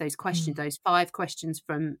hear. It's those questions, those 5 questions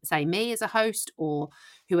from, say, me as a host or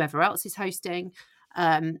whoever else is hosting.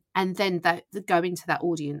 And then going to that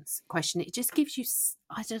audience question, it just gives you,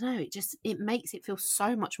 I don't know, it makes it feel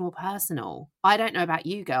so much more personal. I don't know about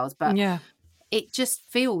you girls, but it just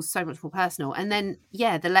feels so much more personal. And then,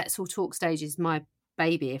 the Let's All Talk stage is my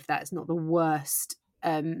baby, if that's not the worst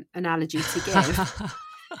analogy to give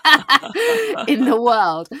in the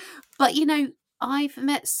world. But, I've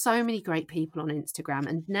met so many great people on Instagram,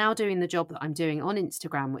 and now doing the job that I'm doing on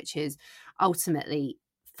Instagram, which is ultimately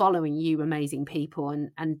following you amazing people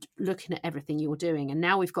and looking at everything you're doing. And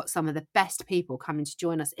now we've got some of the best people coming to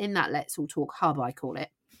join us in that Let's All Talk hub, I call it.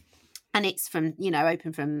 And it's from,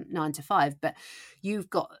 open from 9 to 5, but you've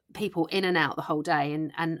got people in and out the whole day.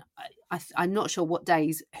 And I'm not sure what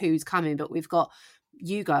days who's coming, but we've got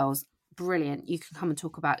you girls, brilliant. You can come and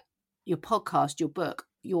talk about your podcast, your book,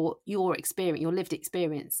 your experience, your lived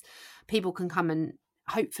experience. People can come and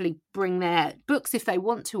hopefully bring their books if they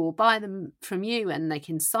want to, or buy them from you, and they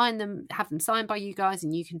can sign them, have them signed by you guys,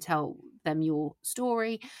 and you can tell them your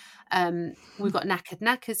story. We've got Knackered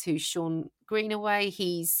Knackers, who's Sean Greenaway.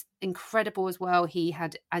 He's incredible as well. He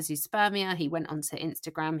had azoospermia. He went onto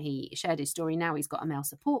Instagram. He shared his story. Now he's got a male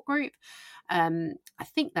support group. I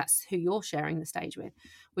think that's who you're sharing the stage with.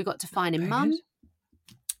 We've got Defining Mum.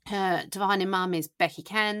 Defining Mum is Becky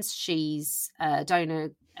Cairns. She's a donor.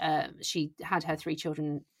 She had her 3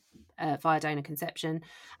 children via donor conception.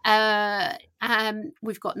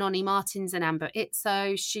 We've got Nonnie Martins and Amber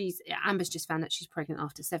Itzo. Amber's just found that she's pregnant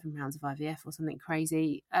after 7 rounds of IVF or something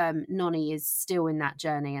crazy. Nonnie is still in that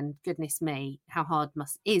journey, and goodness me, how hard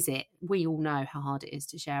is it? We all know how hard it is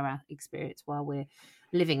to share our experience while we're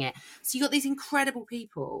living it. So you've got these incredible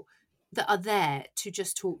people that are there to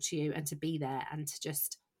just talk to you and to be there and to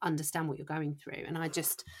just understand what you're going through. And I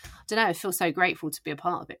don't know, I feel so grateful to be a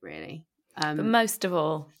part of it, really. But most of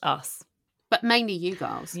all, us. But mainly you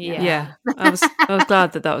girls. Yeah. I was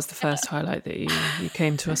glad that was the first highlight that you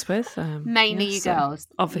came to us with. Mainly you girls.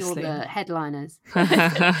 Obviously. You're the headliners.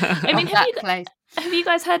 I mean, have you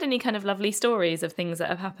guys heard any kind of lovely stories of things that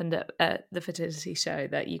have happened at the fertility show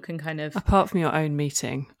that you can kind of... Apart from your own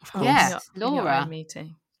meeting, of course. Yes, Laura. Your own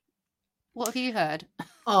meeting. What have you heard?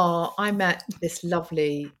 Oh, I met this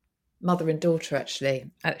lovely mother and daughter actually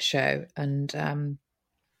at the show, and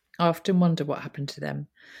I often wonder what happened to them,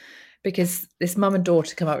 because this mum and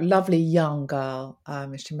daughter come up, lovely young girl.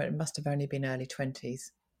 She must have only been early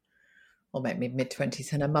 20s or maybe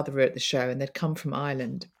mid-20s, and her mother were at the show, and they'd come from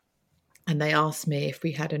Ireland, and they asked me if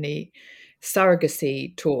we had any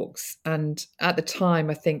surrogacy talks. And at the time,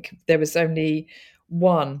 I think there was only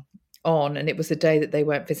one on, and it was the day that they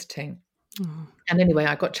weren't visiting. Mm. And anyway,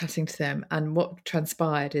 I got chatting to them, and what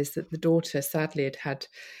transpired is that the daughter sadly had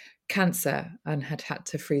cancer and had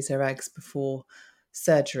to freeze her eggs before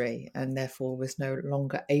surgery, and therefore was no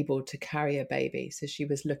longer able to carry a baby. So she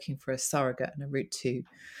was looking for a surrogate and a route to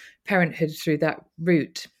parenthood through that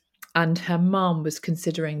route. And her mum was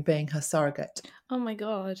considering being her surrogate. Oh my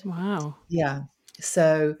God. Wow. Yeah.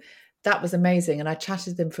 So that was amazing. And I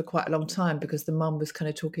chatted to them for quite a long time, because the mum was kind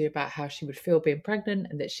of talking about how she would feel being pregnant,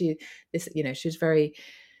 and that she was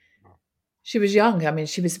young. I mean,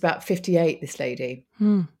 she was about 58, this lady.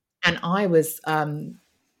 Hmm. And I was, I'd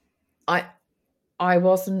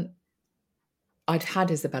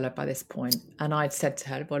had Isabella by this point, and I'd said to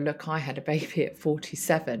her, well, look, I had a baby at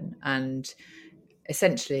 47, and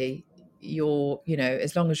essentially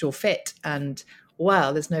as long as you're fit and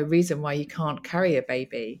well, there's no reason why you can't carry a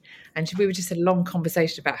baby. And we were just had a long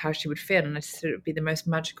conversation about how she would feel, and I said it would be the most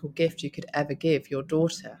magical gift you could ever give your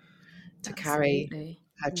daughter to carry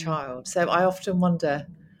her child. So I often wonder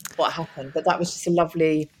what happened, but that was just a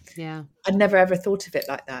lovely, I never ever thought of it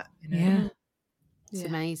like that. It's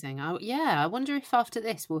amazing. I wonder if after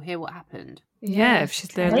this we'll hear what happened. If she's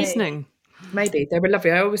there listening. Maybe. They were lovely.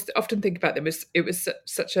 I always often think about them as it was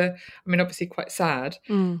such a, I mean, obviously quite sad,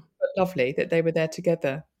 but lovely that they were there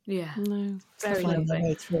together. Yeah. No, very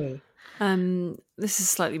lovely. This is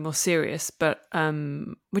slightly more serious, but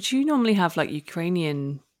would you normally have like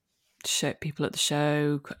Ukrainian people at the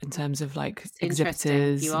show in terms of like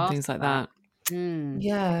exhibitors and things like that?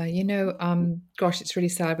 Yeah, gosh, it's really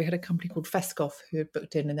sad. We had a company called Feskov who had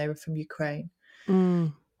booked in, and they were from Ukraine.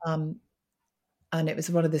 And it was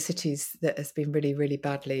one of the cities that has been really, really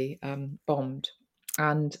badly bombed.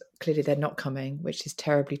 And clearly they're not coming, which is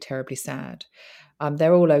terribly, terribly sad.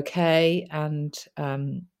 They're all okay. And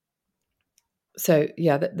so,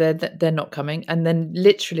 yeah, they're not coming. And then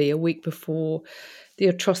literally a week before the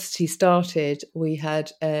atrocity started, we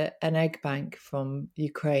had an egg bank from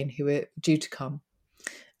Ukraine who were due to come.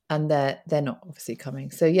 And they're not obviously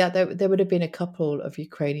coming. So, yeah, there would have been a couple of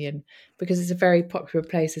Ukrainian, because it's a very popular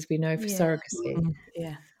place, as we know, for surrogacy.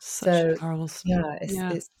 Yeah.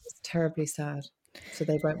 It's terribly sad. So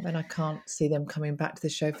they won't, and I can't see them coming back to the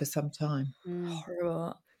show for some time.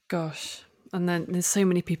 Horrible. Gosh. And then there's so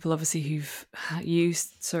many people, obviously, who've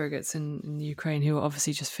used surrogates in Ukraine who are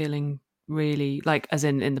obviously just feeling really, like, as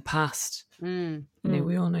in the past. We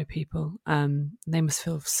all know people. They must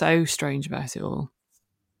feel so strange about it all.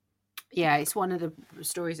 Yeah, it's one of the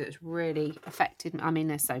stories that's really affected me. I mean,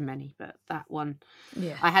 there's so many, but that one,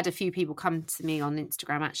 I had a few people come to me on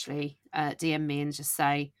Instagram, actually, DM me and just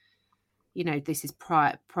say, this is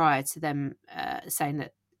prior to them saying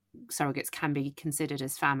that surrogates can be considered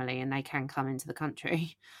as family and they can come into the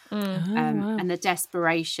country. Wow. And the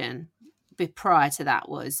desperation prior to that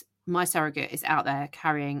was, my surrogate is out there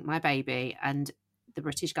carrying my baby, and the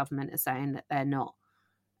British government is saying that they're not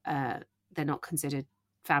considered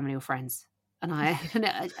family or friends. And I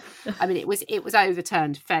mean, it was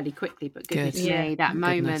overturned fairly quickly, but goodness me, that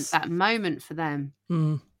moment for them,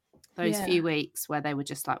 those few weeks where they were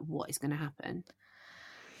just like, what is going to happen?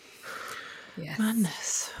 Yes.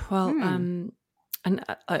 Madness. Well, and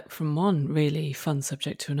from one really fun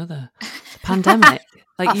subject to another, the pandemic.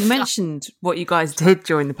 Like, you mentioned what you guys did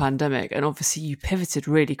during the pandemic, and obviously you pivoted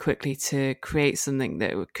really quickly to create something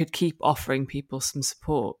that could keep offering people some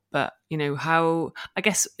support. But, how, I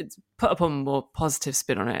guess, it's put up a more positive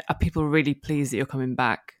spin on it. Are people really pleased that you're coming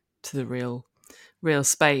back to the real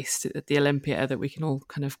space at the Olympia, that we can all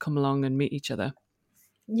kind of come along and meet each other.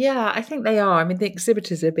 Yeah, I think they are. I mean, the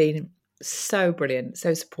exhibitors have been so brilliant,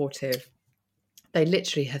 so supportive. They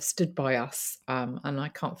literally have stood by us, and I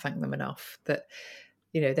can't thank them enough. That,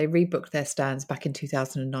 you know, they rebooked their stands back in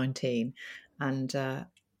 2019, and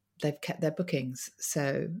they've kept their bookings.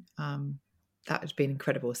 So that has been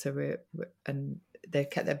incredible. So and they've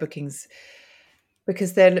kept their bookings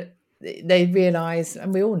because they realise,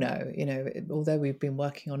 and we all know, you know, although we've been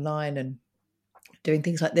working online and doing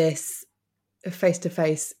things like this, a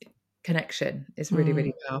face-to-face connection is really,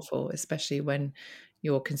 really powerful, especially when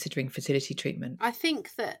you're considering fertility treatment. I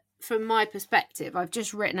think that from my perspective, I've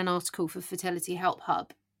just written an article for Fertility Help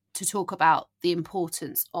Hub to talk about the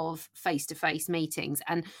importance of face-to-face meetings.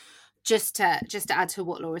 And just to add to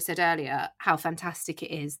what Laura said earlier, how fantastic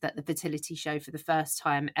it is that the fertility show for the first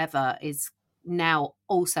time ever is now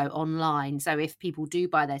also online. So if people do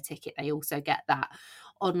buy their ticket, they also get that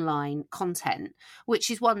online content,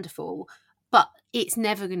 which is wonderful. But it's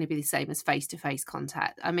never going to be the same as face-to-face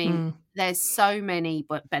contact. I mean, there's so many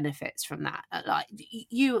benefits from that. Like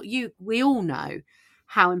we all know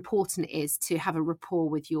how important it is to have a rapport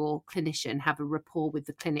with your clinician, have a rapport with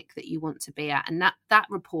the clinic that you want to be at. And that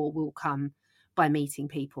rapport will come by meeting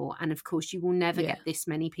people. And of course, you will never get this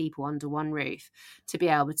many people under one roof to be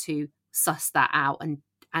able to suss that out.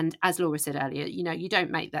 And as Laura said earlier, you know, you don't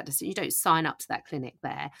make that decision. You don't sign up to that clinic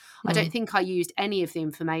there. I don't think I used any of the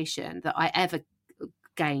information that I ever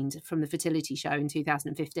gained from the fertility show in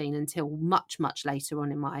 2015 until much, much later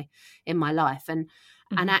on in my life. And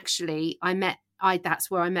actually that's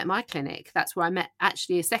where I met my clinic. That's where I met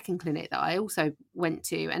actually a second clinic that I also went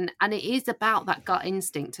to. And it is about that gut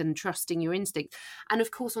instinct and trusting your instinct. And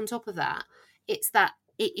of course, on top of that, it's the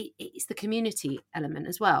community element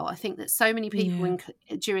as well. I think that so many people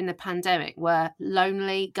during the pandemic were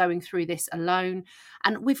lonely, going through this alone.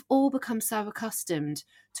 And we've all become so accustomed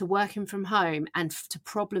to working from home and to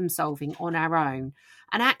problem solving on our own.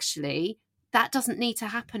 And actually, that doesn't need to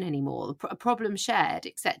happen anymore. A problem shared,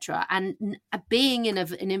 etc. And being in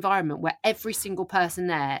an environment where every single person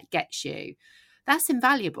there gets you, that's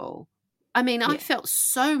invaluable. I mean, I felt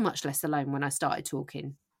so much less alone when I started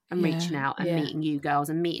talking and reaching out and meeting you girls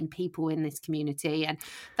and meeting people in this community. And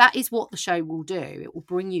that is what the show will do. It will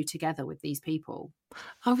bring you together with these people.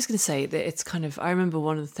 I was going to say that it's kind of, I remember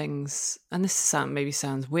one of the things, and this maybe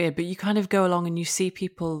sounds weird, but you kind of go along and you see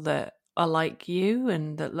people that are like you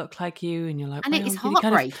and that look like you, and you're like, and it is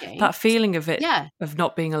heartbreaking. Kind of, that feeling of it, of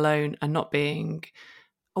not being alone and not being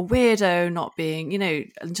a weirdo, not being, you know,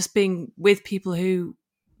 just being with people who,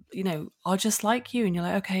 you know, are just like you. And you're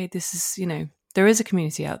like, okay, this is, you know, there is a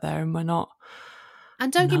community out there and we're not.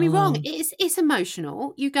 And don't get me wrong, it's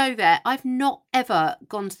emotional. You go there. I've not ever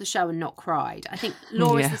gone to the show and not cried. I think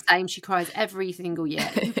Laura's the same. She cries every single year.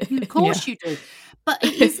 Of course you do. But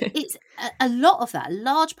it's a lot of that, a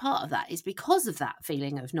large part of that is because of that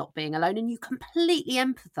feeling of not being alone, and you completely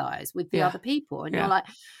empathise with the other people. And you're like,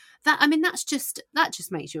 that. I mean, that just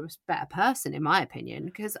makes you a better person, in my opinion,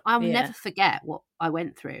 because I will never forget what I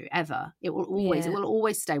went through ever. It will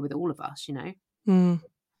always stay with all of us, you know.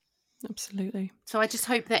 Absolutely. So I just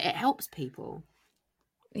hope that it helps people.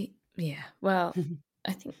 Yeah. Well,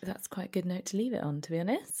 I think that's quite a good note to leave it on, to be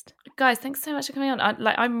honest. Guys, thanks so much for coming on.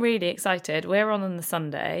 I'm really excited. We're on the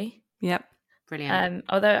Sunday. Yep. Brilliant.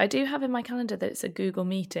 Although I do have in my calendar that it's a Google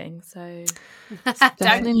meeting, so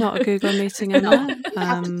definitely not a Google meeting, Emma.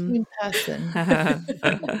 In person.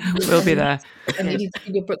 We'll be there. And you need to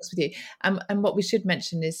bring your books with you. And what we should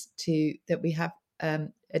mention is that we have a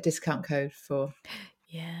discount code for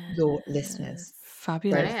your listeners.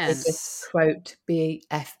 Fabulous. Just quote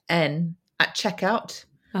BFN at checkout.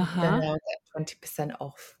 Then they'll get 20%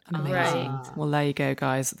 off. Amazing. Well, there you go,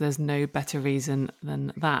 guys. There's no better reason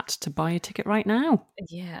than that to buy a ticket right now.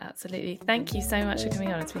 Yeah, absolutely. Thank you so much for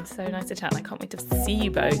coming on. It's been so nice to chat, and I can't wait to see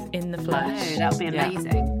you both in the flesh. Oh, that'll be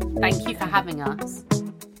amazing. Thank you for having us.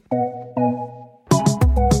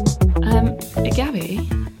 Gabby,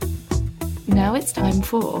 now it's time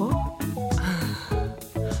for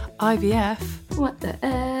IVF. What the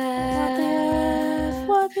F?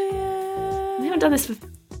 What the F? We haven't done this for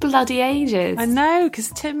bloody ages. I know, because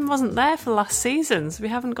Tim wasn't there for last season, so we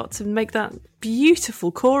haven't got to make that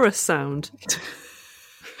beautiful chorus sound.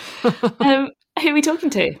 Who are we talking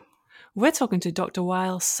to? We're talking to Dr.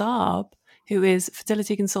 Wael Saab, who is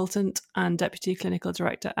fertility consultant and deputy clinical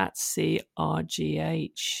director at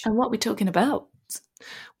CRGH. And what are we talking about?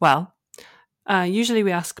 Well, usually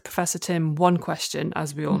we ask Professor Tim one question,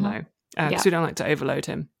 as we all know, because we don't like to overload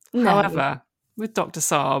him. No. However, with Dr.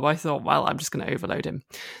 Saab, I thought, well, I'm just going to overload him.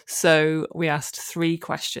 So we asked 3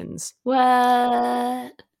 questions.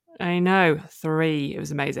 What? I know, 3. It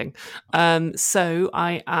was amazing. So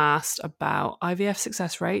I asked about IVF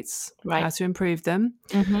success rates, how to improve them.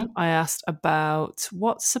 Mm-hmm. I asked about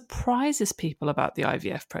what surprises people about the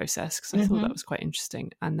IVF process, because I thought that was quite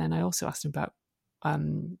interesting. And then I also asked him about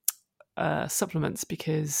supplements,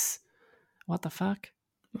 because what the fuck?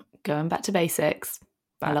 Going back to basics.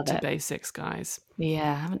 Back to basics, guys.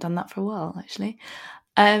 Yeah, I haven't done that for a while, actually.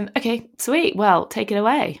 Okay, sweet. Well, take it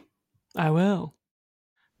away. I will.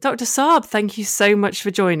 Dr. Saab, thank you so much for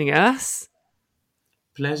joining us.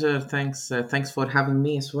 Pleasure. Thanks for having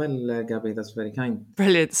me as well, Gabby. That's very kind.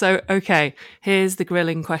 Brilliant. So, okay, here's the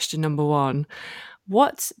grilling question number 1.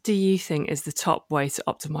 What do you think is the top way to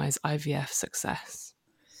optimize IVF success?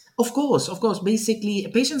 Of course. Basically,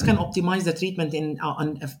 patients can optimize the treatment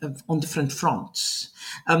on different fronts.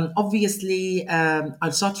 Obviously,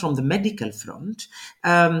 I'll start from the medical front.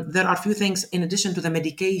 There are a few things in addition to the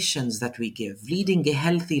medications that we give, leading a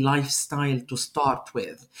healthy lifestyle to start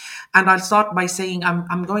with. And I'll start by saying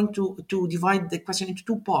I'm going to divide the question into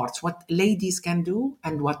 2 parts: what ladies can do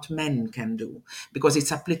and what men can do, because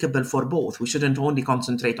it's applicable for both. We shouldn't only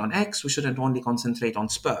concentrate on eggs. We shouldn't only concentrate on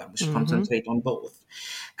sperm. We should concentrate on both.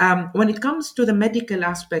 When it comes to the medical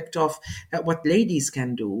aspect of what ladies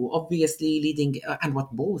can do, obviously and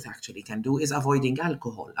what both actually can do, is avoiding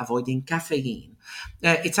alcohol, avoiding caffeine.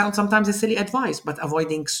 It sounds sometimes a silly advice, but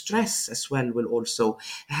avoiding stress as well will also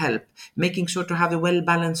help. Making sure to have a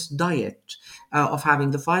well-balanced diet, of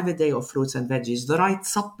having the 5 a day of fruits and veggies, the right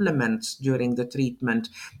supplements during the treatment,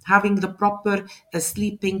 having the proper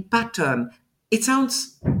sleeping pattern. It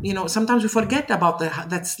sounds, sometimes we forget about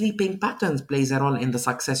that sleeping patterns plays a role in the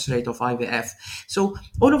success rate of IVF. So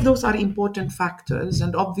all of those are important factors,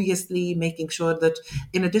 and obviously making sure that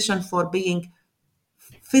in addition for being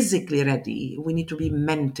physically ready, we need to be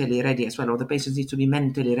mentally ready as well, or the patients need to be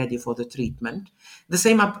mentally ready for the treatment. The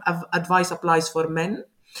same advice applies for men.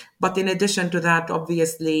 But in addition to that,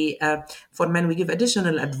 obviously, for men, we give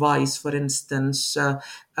additional advice. For instance,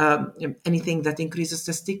 anything that increases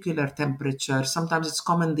testicular temperature. Sometimes it's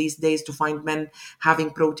common these days to find men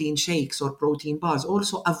having protein shakes or protein bars.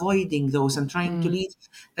 Also avoiding those and trying to lead,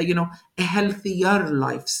 a healthier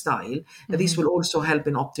lifestyle. These will also help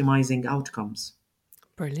in optimizing outcomes.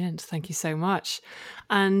 Brilliant. Thank you so much.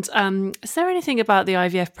 And is there anything about the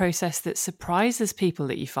IVF process that surprises people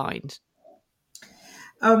that you find?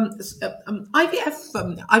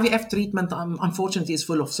 IVF treatment, unfortunately, is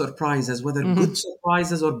full of surprises, whether good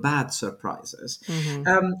surprises or bad surprises.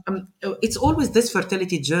 It's always, this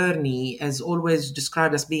fertility journey is always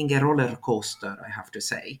described as being a roller coaster, I have to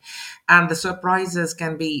say. And the surprises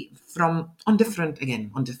can be on different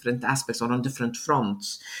aspects or on different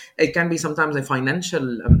fronts. It can be sometimes a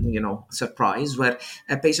financial, surprise, where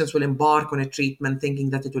patients will embark on a treatment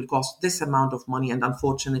thinking that it will cost this amount of money, and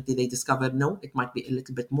unfortunately they discover no, it might be a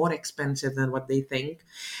little bit more expensive than what they think.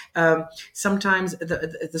 Sometimes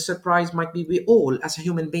the surprise might be, we all, as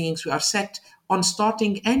human beings, we are set on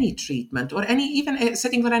starting any treatment or even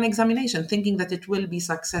sitting for an examination, thinking that it will be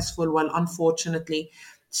successful, while unfortunately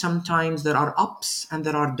sometimes there are ups and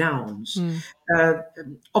there are downs.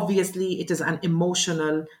 Obviously, it is an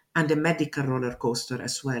emotional and a medical roller coaster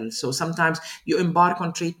as well. So sometimes you embark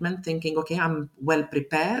on treatment thinking, okay, I'm well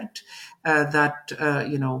prepared,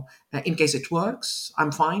 in case it works,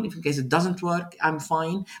 I'm fine. If in case it doesn't work, I'm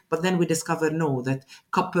fine. But then we discover, no, that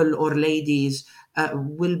couple or ladies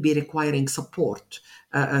will be requiring support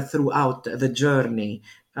throughout the journey.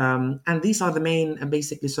 And these are the main,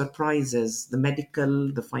 basically, surprises: the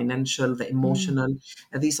medical, the financial, the emotional.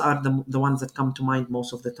 These are the ones that come to mind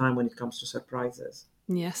most of the time when it comes to surprises.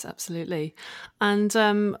 Yes, absolutely. And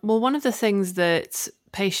one of the things that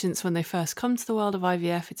patients, when they first come to the world of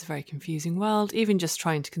IVF, it's a very confusing world. Even just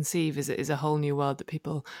trying to conceive is a whole new world that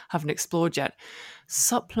people haven't explored yet.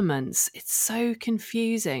 Supplements, it's so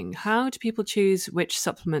confusing. How do people choose which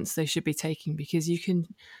supplements they should be taking? Because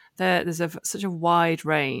there's such a wide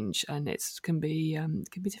range, and it can be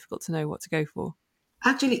difficult to know what to go for.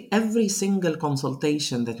 Actually, every single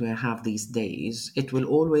consultation that we have these days, it will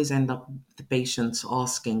always end up the patients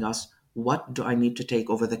asking us, what do I need to take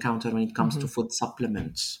over the counter when it comes to food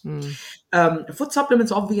supplements? Food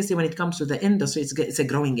supplements, obviously, when it comes to the industry, it's a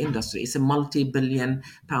growing industry. It's a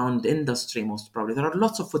multi-billion-pound industry, most probably. There are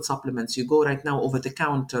lots of food supplements. You go right now over the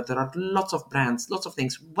counter, there are lots of brands, lots of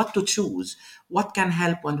things. What to choose? What can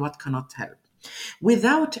help and what cannot help?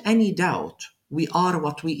 Without any doubt, we are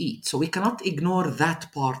what we eat. So we cannot ignore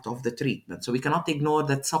that part of the treatment. So we cannot ignore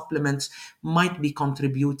that supplements might be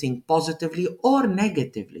contributing positively or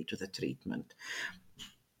negatively to the treatment.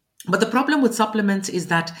 But the problem with supplements is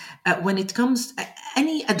that when it comes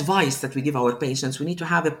any advice that we give our patients, we need to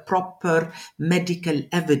have a proper medical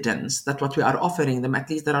evidence that what we are offering them, at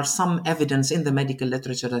least there are some evidence in the medical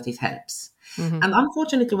literature that it helps. Mm-hmm. And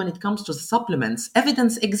unfortunately, when it comes to supplements,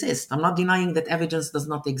 evidence exists. I'm not denying that evidence does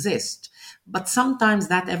not exist, but sometimes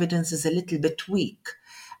that evidence is a little bit weak.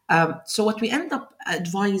 So what we end up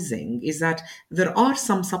advising is that there are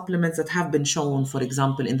some supplements that have been shown, for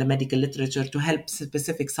example, in the medical literature to help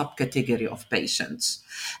specific subcategory of patients.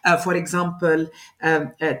 For example,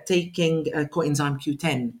 taking coenzyme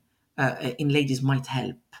Q10 in ladies might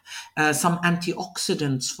help. Some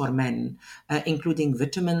antioxidants for men, including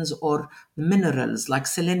vitamins or minerals like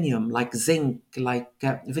selenium, like zinc, like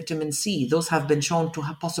vitamin C. Those have been shown to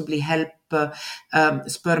possibly help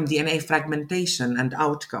sperm DNA fragmentation and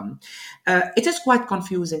outcome. It is quite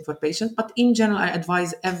confusing for patients, but in general, I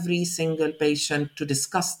advise every single patient to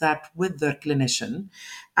discuss that with their clinician,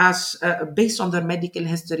 as based on their medical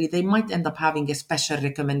history, they might end up having a special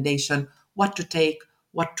recommendation, what to take,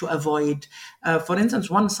 what to avoid. For instance,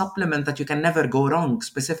 one supplement that you can never go wrong,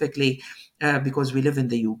 specifically because we live in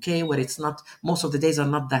the UK where it's not, most of the days are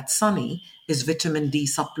not that sunny, is vitamin D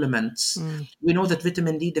supplements. We know that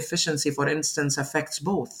vitamin D deficiency, for instance, affects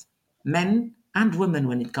both men and women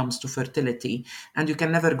when it comes to fertility. And you can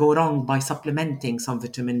never go wrong by supplementing some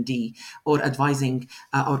vitamin D or advising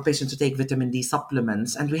our patients to take vitamin D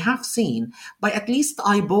supplements. And we have seen, by at least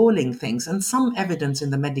eyeballing things and some evidence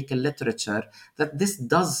in the medical literature, that this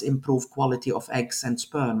does improve quality of eggs and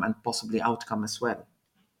sperm and possibly outcome as well.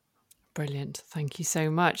 Brilliant. Thank you so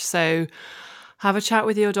much. So have a chat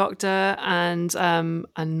with your doctor and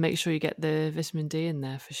make sure you get the vitamin D in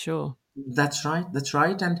there for sure. That's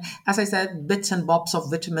right. And as I said, bits and bobs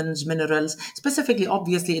of vitamins, minerals, specifically,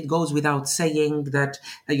 obviously, it goes without saying that,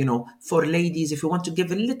 for ladies, if you want to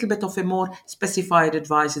give a little bit of a more specified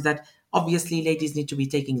advice, is that obviously ladies need to be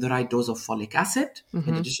taking the right dose of folic acid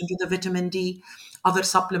in addition to the vitamin D. Other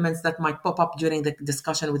supplements that might pop up during the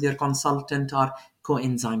discussion with your consultant are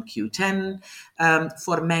coenzyme Q10.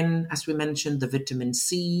 For men, as we mentioned, the vitamin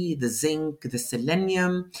C, the zinc, the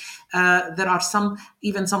selenium. There are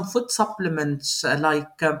even some food supplements,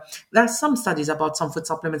 there are some studies about some food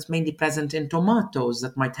supplements mainly present in tomatoes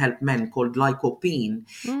that might help men, called lycopene.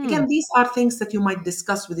 Again, these are things that you might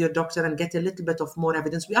discuss with your doctor and get a little bit of more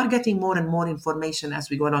evidence. We are getting more and more information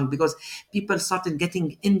as we go along because people started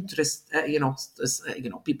getting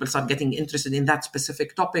people start getting interested in that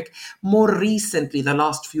specific topic more recently, the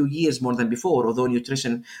last few years more than before, although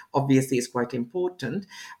nutrition obviously is quite important.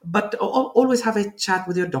 But always have a chat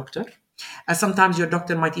with your doctor. Sometimes your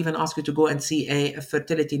doctor might even ask you to go and see a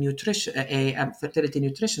fertility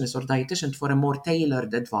nutritionist or dietitian for a more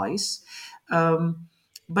tailored advice.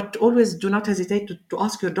 But always do not hesitate to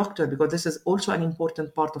ask your doctor, because this is also an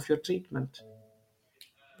important part of your treatment.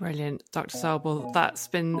 Brilliant, Dr. Sauble. That's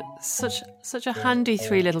been such a handy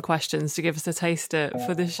 3 little questions to give us a taster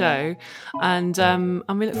for the show, and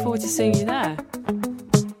we look forward to seeing you there.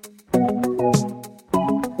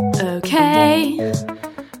 Okay.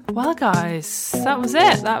 Well, guys, that was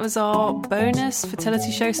it. That was our bonus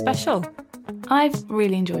fertility show special. I've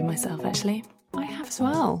really enjoyed myself, actually. I have as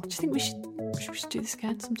well. Do you think we should do this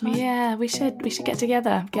again sometime? Yeah, we should get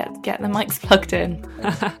together, get the mics plugged in.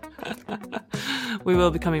 We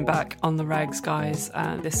will be coming back on the regs, guys,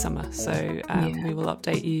 this summer. So we will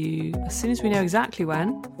update you as soon as we know exactly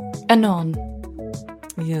when. Anon.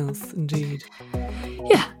 Yes, indeed.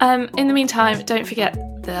 Yeah. In the meantime, don't forget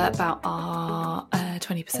about our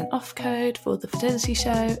 20% off code for the fertility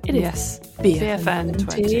show. It is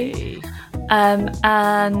BFN20.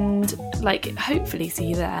 And hopefully see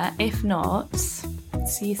you there. If not,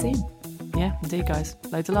 see you soon. Yeah, indeed, guys.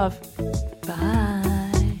 Loads of love. Bye.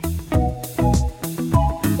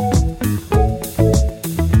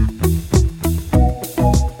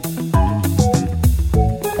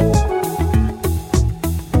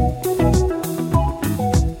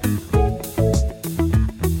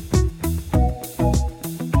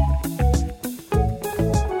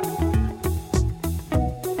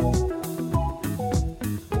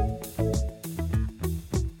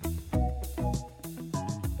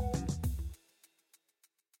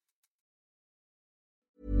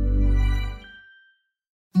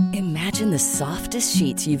 Imagine the softest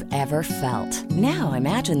sheets you've ever felt. Now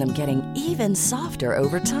imagine them getting even softer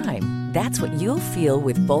over time. That's what you'll feel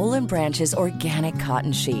with Boll & Branch's organic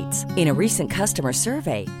cotton sheets. In a recent customer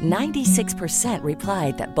survey, 96%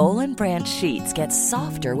 replied that Boll & Branch sheets get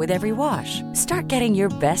softer with every wash. Start getting your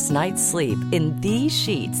best night's sleep in these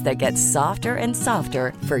sheets that get softer and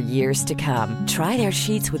softer for years to come. Try their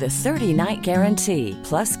sheets with a 30-night guarantee.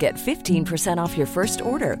 Plus, get 15% off your first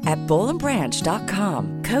order at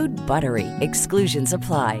bollandbranch.com. Code BUTTERY. Exclusions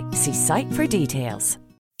apply. See site for details.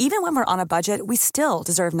 Even when we're on a budget, we still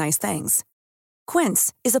deserve nice things.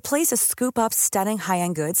 Quince is a place to scoop up stunning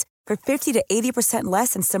high-end goods for 50 to 80%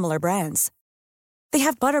 less than similar brands. They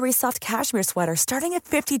have buttery soft cashmere sweaters starting at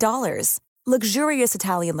 $50, luxurious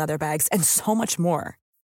Italian leather bags, and so much more.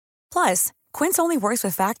 Plus, Quince only works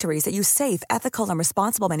with factories that use safe, ethical, and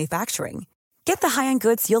responsible manufacturing. Get the high-end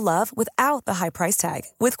goods you'll love without the high price tag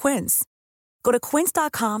with Quince. Go to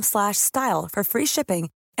quince.com/style for free shipping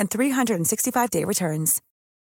and 365-day returns.